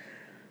higher.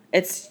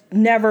 It's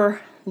never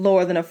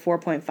lower than a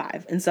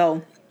 4.5. And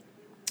so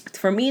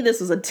for me,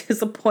 this was a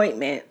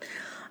disappointment.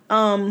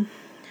 And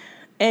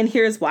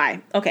here's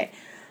why. Okay.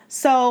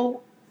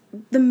 So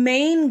the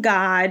main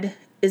god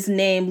is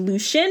named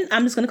Lucian.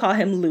 I'm just going to call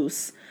him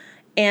Luce.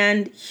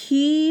 And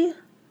he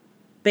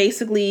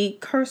basically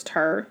cursed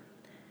her.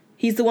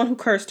 He's the one who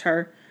cursed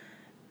her.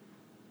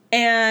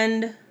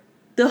 And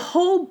the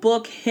whole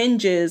book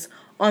hinges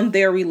on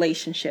their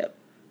relationship,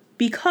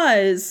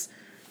 because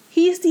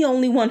he's the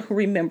only one who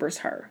remembers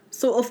her.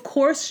 So of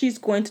course she's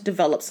going to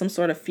develop some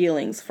sort of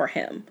feelings for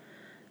him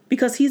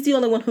because he's the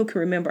only one who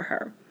can remember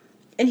her.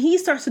 And he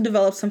starts to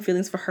develop some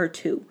feelings for her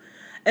too.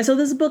 And so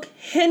this book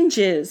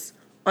hinges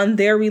on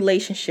their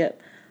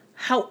relationship.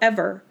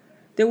 However,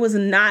 there was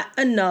not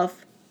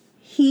enough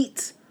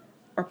heat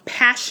or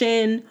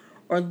passion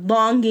or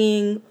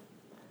longing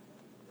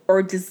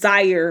or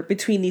desire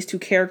between these two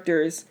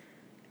characters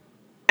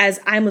as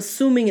I'm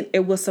assuming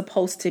it was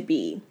supposed to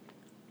be.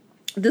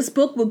 This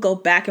book would go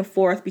back and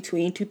forth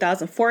between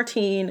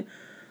 2014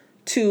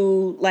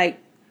 to like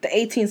the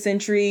 18th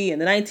century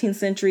and the 19th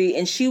century.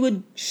 And she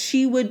would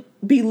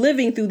be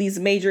living through these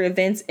major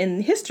events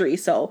in history.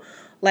 So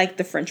like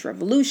the French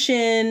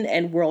Revolution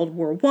and World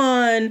War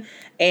I,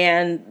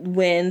 and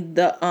when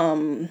the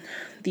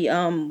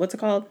what's it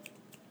called?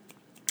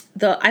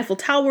 The Eiffel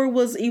Tower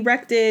was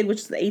erected, which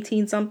is the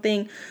 18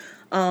 something.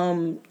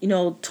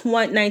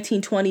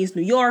 1920s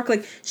New York.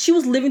 Like, she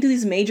was living through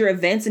these major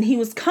events and he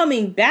was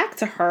coming back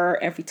to her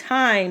every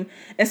time.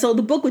 And so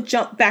the book would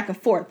jump back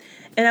and forth.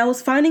 And I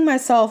was finding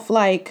myself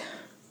like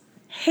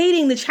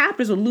hating the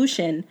chapters with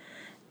Lucian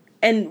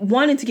and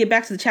wanting to get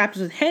back to the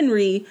chapters with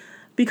Henry,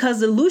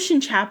 because the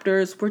Lucian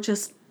chapters were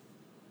just,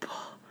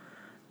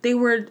 there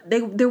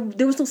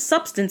was no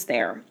substance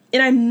there.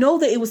 And I know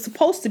that it was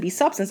supposed to be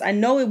substance. I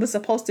know it was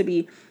supposed to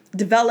be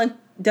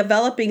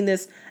developing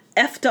this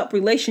effed up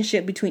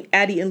relationship between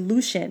Addie and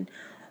Lucian,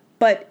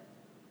 but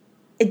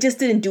it just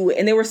didn't do it.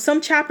 And there were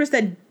some chapters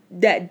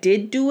that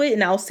did do it,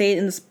 and I'll say it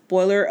in the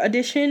spoiler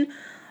edition,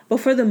 but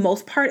for the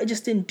most part, it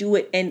just didn't do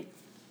it, and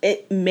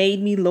it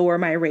made me lower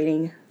my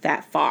rating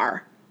that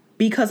far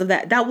because of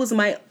that. That was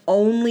my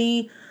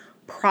only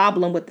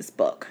problem with this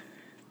book,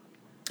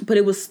 but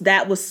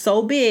that was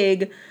so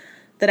big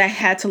that I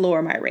had to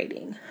lower my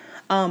rating.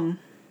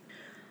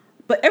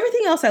 But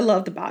everything else I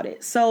loved about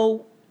it.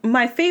 So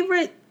my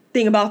favorite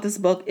thing about this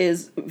book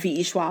is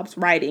V.E. Schwab's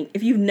writing.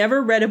 If you've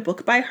never read a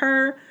book by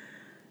her,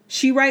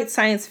 she writes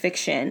science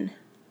fiction.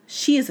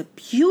 She is a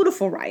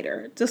beautiful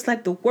writer. Just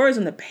like the words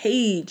on the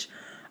page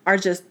are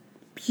just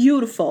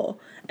beautiful.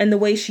 And the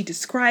way she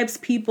describes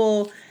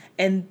people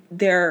and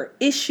their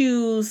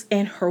issues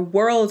and her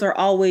worlds are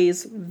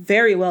always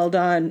very well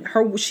done.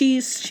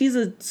 She's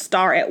a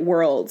star at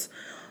worlds.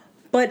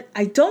 But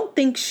I don't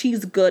think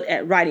she's good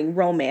at writing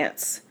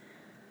romance.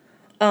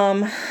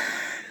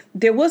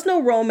 There was no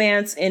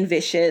romance in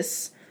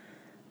Vicious.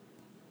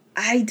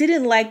 I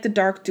didn't like the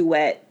dark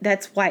duet.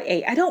 That's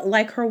YA. I don't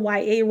like her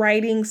YA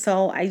writing,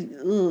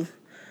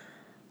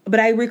 but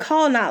I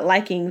recall not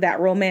liking that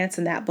romance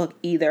in that book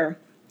either.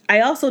 I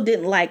also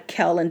didn't like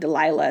Kel and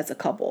Delilah as a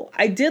couple.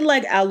 I did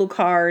like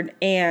Alucard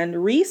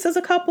and Reese as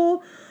a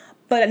couple,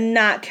 but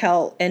not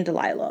Kel and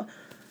Delilah.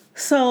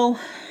 So,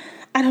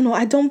 I don't know.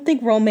 I don't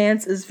think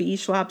romance is V.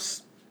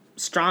 Schwab's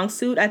strong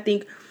suit. I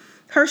think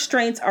her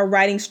strengths are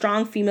writing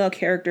strong female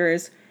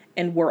characters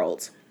and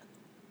worlds.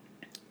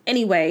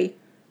 Anyway,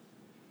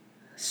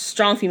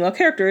 strong female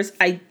characters.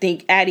 I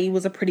think Addie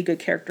was a pretty good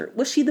character.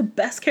 Was she the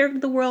best character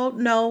in the world?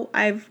 No,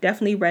 I've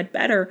definitely read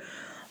better.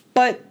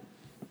 But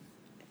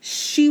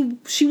she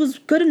was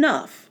good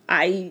enough.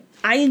 I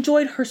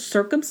enjoyed her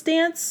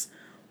circumstance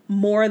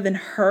more than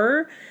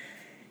her.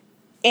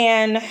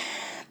 And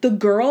the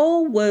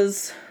girl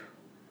was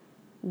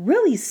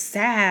really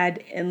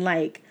sad, and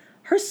like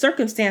her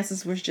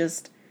circumstances was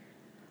just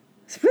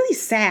really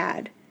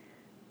sad.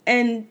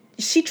 And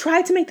she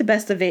tried to make the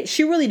best of it.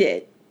 She really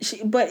did.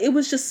 But it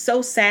was just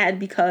so sad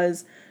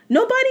because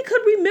nobody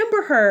could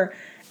remember her.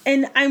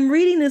 And I'm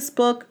reading this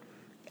book.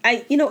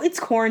 It's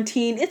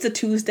quarantine. It's a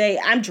Tuesday.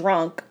 I'm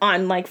drunk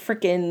on like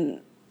freaking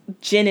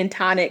gin and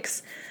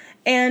tonics.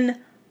 And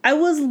I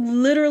was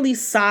literally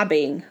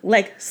sobbing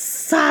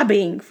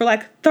for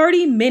like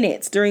 30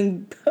 minutes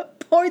during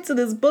points of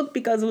this book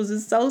because it was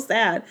just so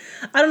sad.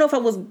 I don't know if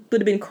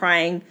would have been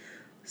crying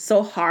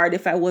so hard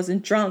if I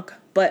wasn't drunk,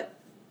 but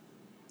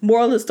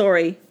moral of the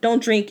story,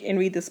 don't drink and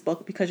read this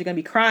book because you're going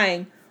to be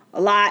crying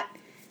a lot.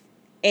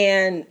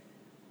 And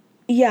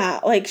yeah,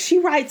 like she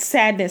writes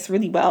sadness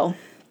really well.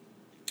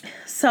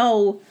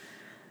 So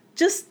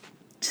just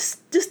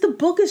the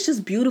book is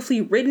just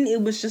beautifully written.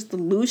 It was just the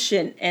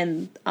Lucien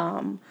and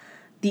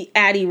the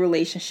Addie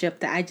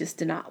relationship that I just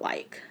did not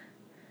like.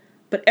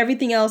 But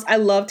everything else, I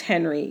loved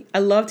Henry. I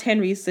loved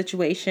Henry's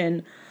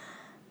situation.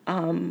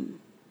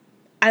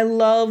 I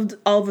loved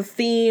all the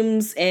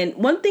themes. And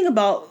one thing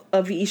about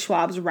V.E.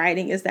 Schwab's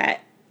writing is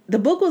that the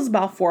book was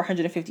about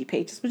 450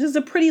 pages, which is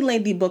a pretty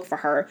lengthy book for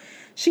her.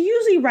 She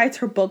usually writes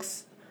her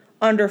books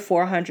under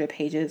 400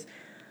 pages.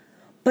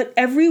 But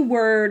every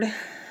word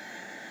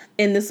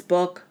in this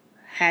book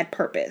had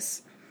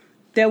purpose.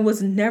 There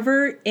was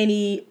never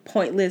any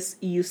pointless,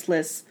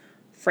 useless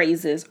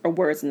phrases or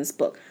words in this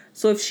book.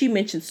 So if she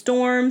mentioned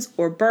storms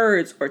or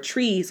birds or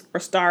trees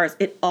or stars,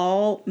 it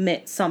all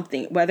meant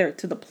something, whether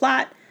to the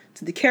plot,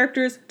 to the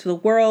characters, to the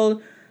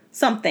world,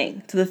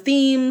 something, to the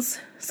themes,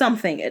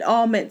 something. It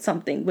all meant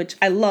something, which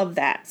I love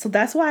that. So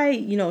that's why,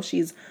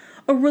 she's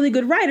a really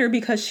good writer,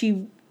 because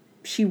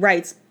she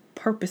writes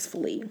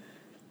purposefully.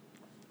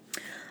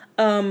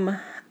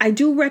 I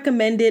do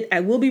recommend it. I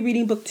will be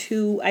reading book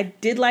 2. I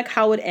did like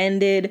how it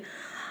ended.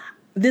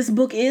 This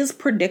book is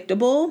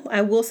predictable,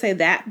 I will say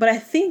that, but I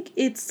think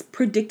it's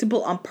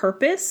predictable on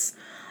purpose.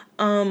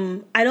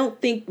 I don't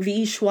think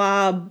V.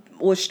 Schwab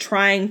was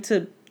trying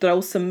to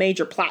throw some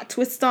major plot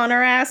twists on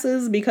our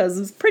asses, because it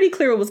was pretty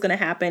clear what was going to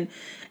happen,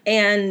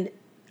 and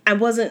I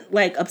wasn't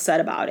like upset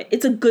about it.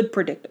 It's a good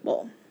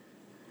predictable,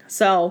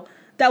 so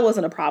that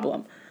wasn't a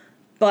problem.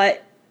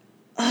 But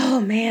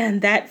oh man,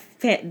 that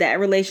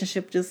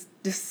relationship just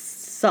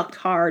sucked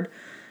hard.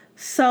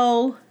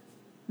 So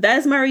that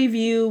is my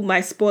review, my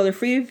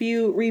spoiler-free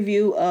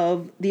review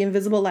of The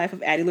Invisible Life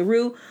of Addie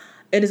LaRue.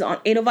 It is on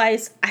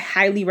Edelweiss. I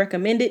highly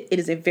recommend it. It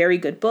is a very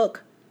good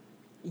book.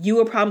 You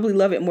will probably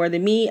love it more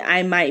than me.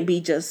 I might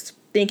be just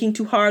thinking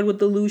too hard with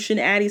the Lucien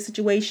Addie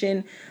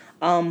situation.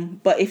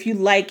 But if you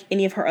like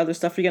any of her other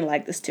stuff, you're going to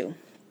like this too.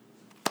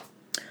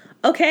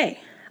 Okay,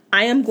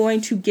 I am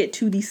going to get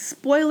to the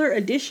spoiler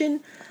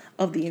edition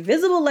of The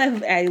Invisible Life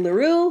of Addie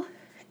LaRue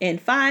in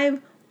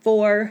 5,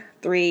 4,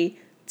 3,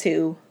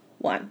 2,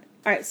 1.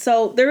 All right,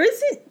 so there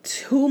isn't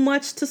too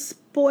much to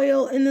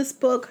spoil in this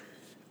book.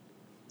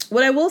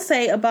 What I will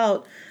say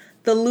about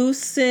the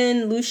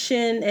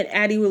Lucien and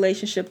Addie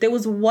relationship, there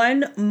was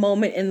one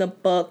moment in the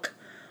book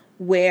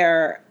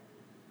where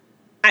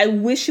I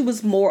wish it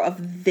was more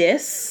of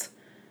this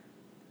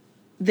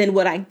than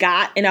what I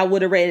got, and I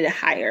would have rated it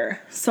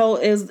higher. So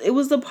it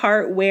was the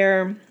part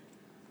where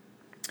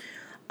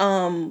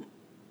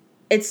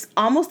it's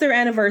almost their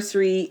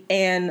anniversary,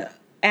 and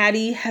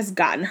Addie has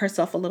gotten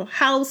herself a little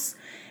house,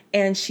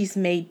 and she's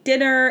made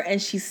dinner,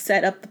 and she's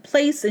set up the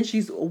place, and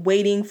she's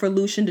waiting for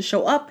Lucien to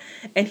show up,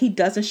 and he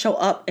doesn't show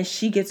up, and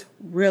she gets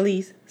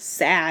really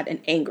sad and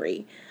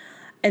angry.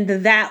 And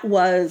that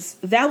was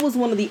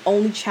one of the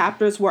only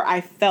chapters where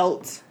I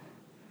felt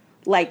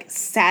like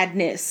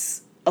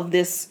sadness of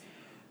this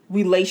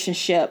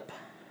relationship,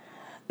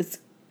 this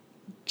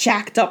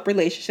jacked up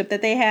relationship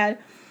that they had.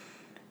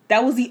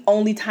 That was the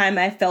only time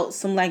I felt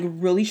some like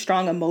really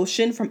strong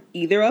emotion from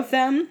either of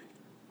them.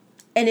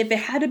 And if it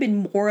had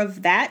been more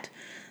of that,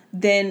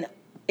 then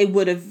it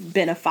would have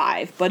been a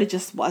 5, but it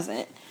just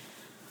wasn't.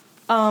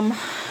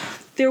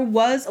 There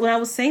was, when I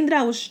was saying that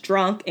I was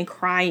drunk and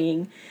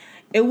crying,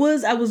 I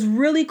was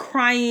really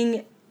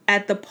crying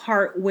at the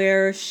part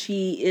where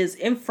she is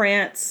in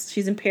France.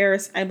 She's in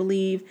Paris, I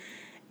believe.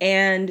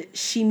 And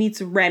she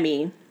meets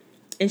Remy,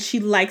 and she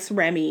likes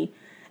Remy,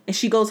 and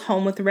she goes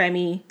home with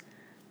Remy,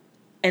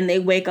 and they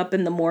wake up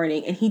in the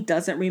morning, and he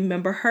doesn't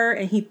remember her,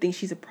 and he thinks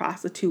she's a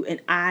prostitute,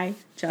 and I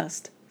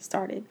just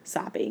started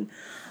sobbing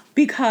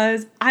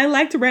because I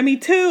liked Remy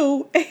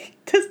too.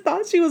 Just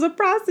thought she was a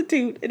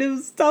prostitute, and it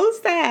was so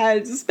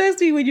sad,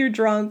 especially when you're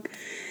drunk.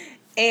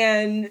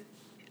 And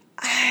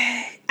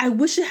I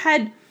wish it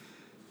had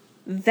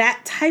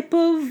that type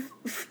of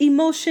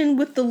emotion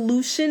with the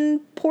Lucien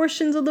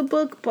portions of the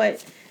book,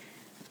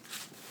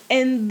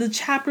 and the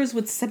chapters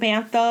with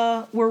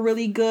Samantha were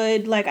really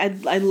good. Like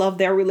I love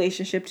their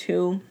relationship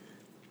too.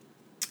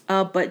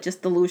 But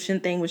just the Lucien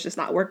thing was just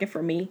not working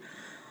for me.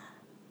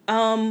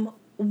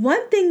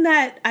 One thing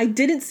that I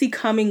didn't see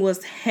coming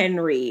was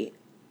Henry.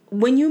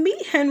 When you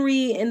meet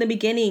Henry in the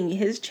beginning,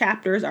 his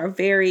chapters are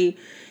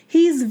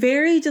he's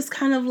very just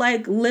kind of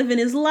like living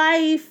his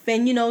life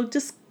and,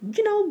 just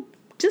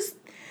just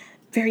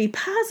very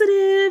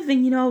positive,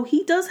 and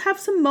he does have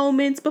some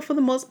moments, but for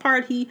the most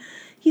part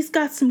he's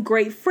got some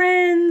great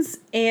friends,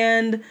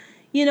 and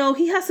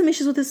he has some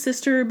issues with his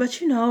sister, but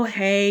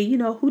hey,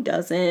 who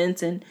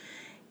doesn't? And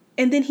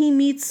then he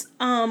meets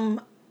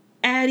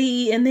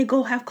Addie, and they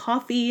go have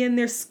coffee, and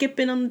they're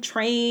skipping on the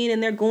train,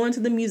 and they're going to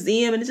the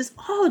museum, and it's just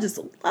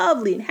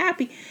lovely and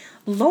happy.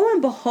 Lo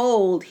and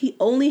behold, he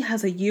only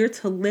has a year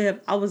to live.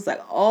 I was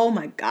like, oh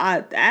my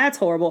God, that's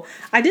horrible.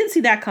 I didn't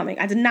see that coming.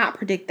 I did not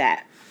predict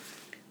that.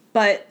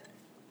 But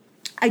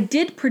I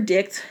did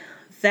predict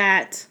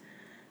that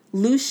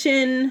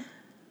Lucien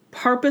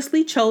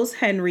purposely chose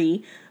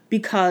Henry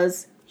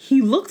because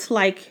he looked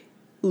like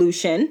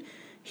Lucien.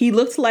 He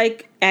looked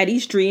like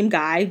Addie's dream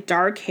guy,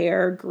 dark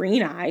hair,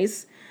 green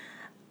eyes.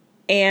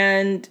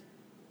 And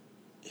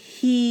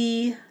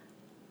he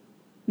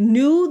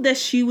knew that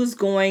she was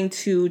going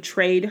to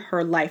trade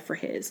her life for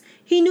his.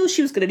 He knew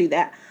she was going to do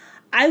that.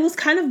 I was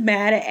kind of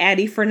mad at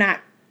Addie for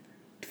not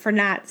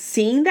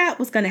seeing that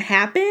was going to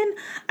happen.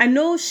 I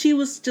know she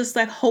was just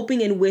like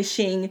hoping and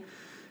wishing,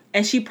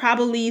 and she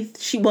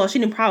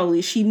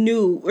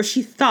knew, or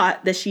she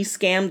thought that she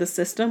scammed the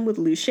system with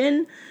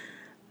Lucien.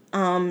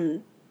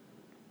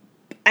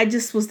 I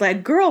just was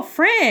like,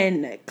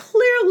 girlfriend,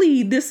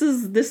 clearly this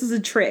is a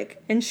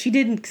trick, and she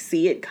didn't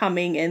see it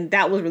coming, and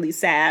that was really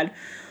sad.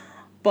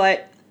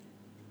 But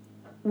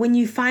when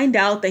you find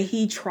out that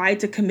he tried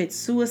to commit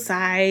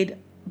suicide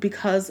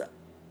because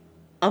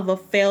of a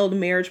failed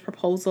marriage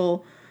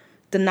proposal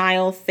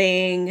denial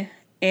thing,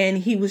 and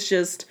he was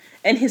just,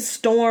 and his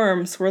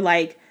storms were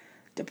like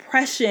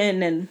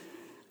depression, and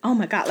oh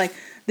my God, like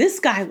this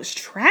guy was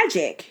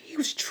tragic. He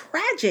was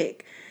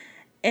tragic.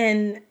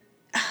 And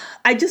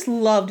I just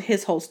loved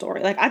his whole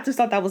story. Like, I just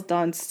thought that was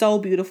done so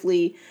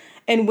beautifully.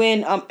 And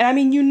when,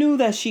 you knew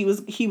that he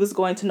was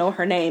going to know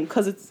her name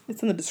because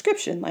it's in the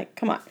description. Like,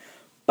 come on.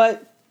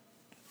 But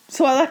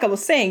so like I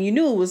was saying, you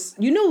knew it was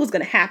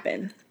going to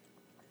happen,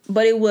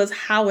 but it was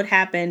how it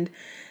happened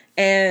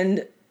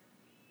and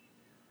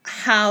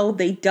how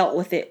they dealt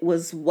with it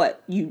was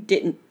what you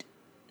didn't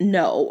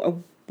know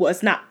or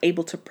was not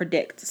able to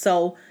predict.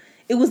 So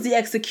it was the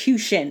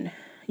execution.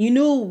 You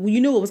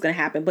knew what was going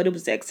to happen, but it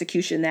was the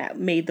execution that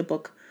made the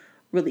book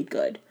really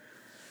good.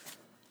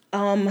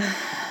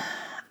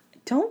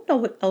 Don't know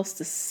what else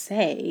to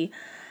say.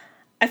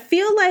 I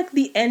feel like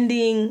the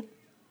ending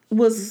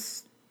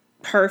was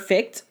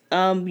perfect.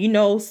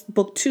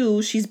 Book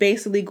 2, she's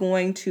basically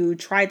going to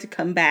try to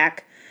come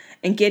back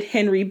and get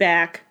Henry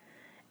back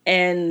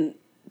and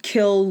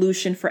kill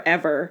Lucien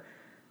forever.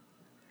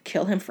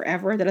 Kill him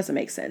forever? That doesn't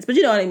make sense. But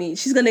you know what I mean.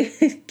 She's going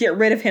to get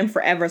rid of him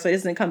forever so he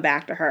doesn't come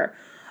back to her.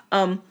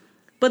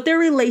 But their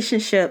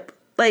relationship,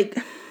 like,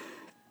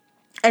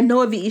 I know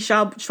what V.E.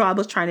 Schwab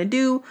was trying to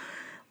do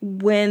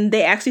when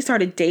they actually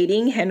started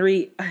dating,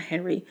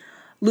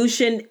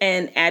 Lucien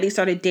and Addie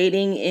started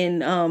dating in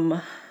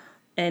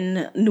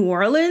New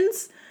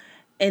Orleans,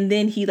 and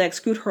then he like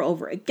screwed her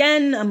over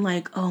again. I'm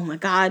like, oh my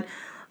God,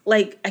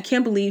 like I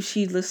can't believe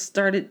she just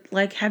started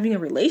like having a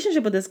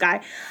relationship with this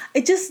guy.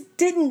 It just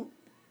didn't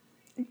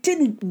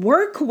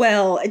work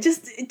well. It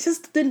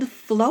just didn't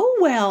flow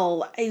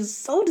well. I was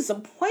so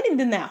disappointed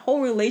in that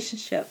whole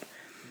relationship.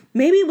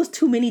 Maybe it was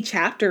too many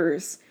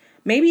chapters.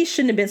 Maybe it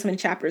shouldn't have been so many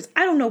chapters.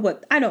 I don't know,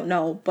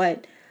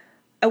 but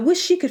I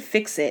wish she could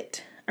fix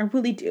it. I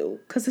really do,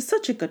 because it's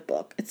such a good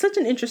book. It's such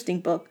an interesting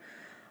book.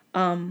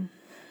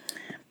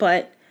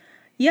 But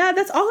yeah,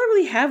 that's all I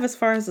really have as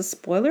far as the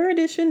spoiler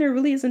edition. There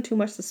really isn't too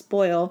much to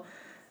spoil.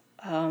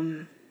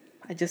 I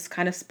just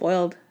kind of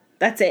spoiled.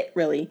 That's it,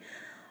 really.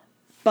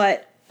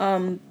 But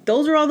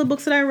those are all the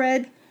books that I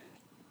read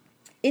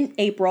in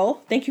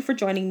April. Thank you for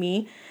joining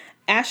me.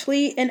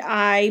 Ashley and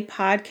I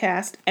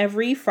podcast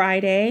every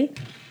Friday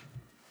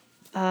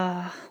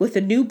with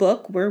a new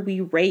book where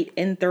we rate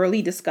and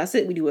thoroughly discuss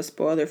it. We do a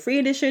spoiler-free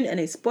edition and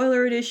a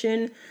spoiler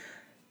edition.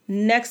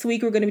 Next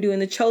week, we're going to be doing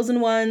The Chosen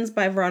Ones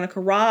by Veronica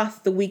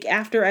Roth. The week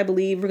after, I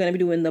believe, we're going to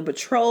be doing The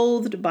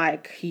Betrothed by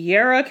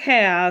Kiera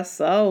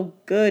Cass. Oh,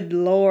 good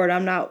Lord.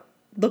 I'm not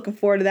looking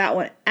forward to that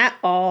one at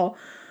all.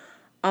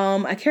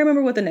 I can't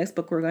remember what the next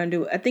book we're going to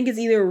do. I think it's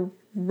either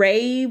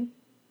Ray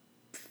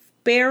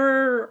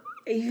Bearer.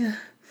 I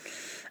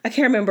can't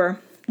remember.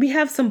 We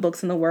have some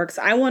books in the works.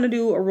 I want to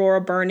do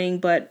Aurora Burning,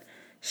 but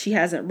she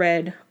hasn't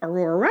read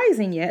Aurora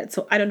Rising yet.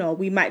 So I don't know.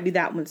 We might do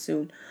that one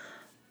soon.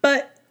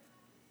 But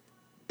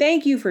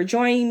thank you for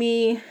joining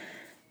me.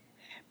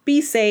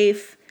 Be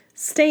safe.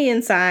 Stay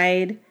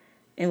inside.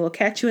 And we'll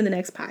catch you in the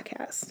next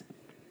podcast.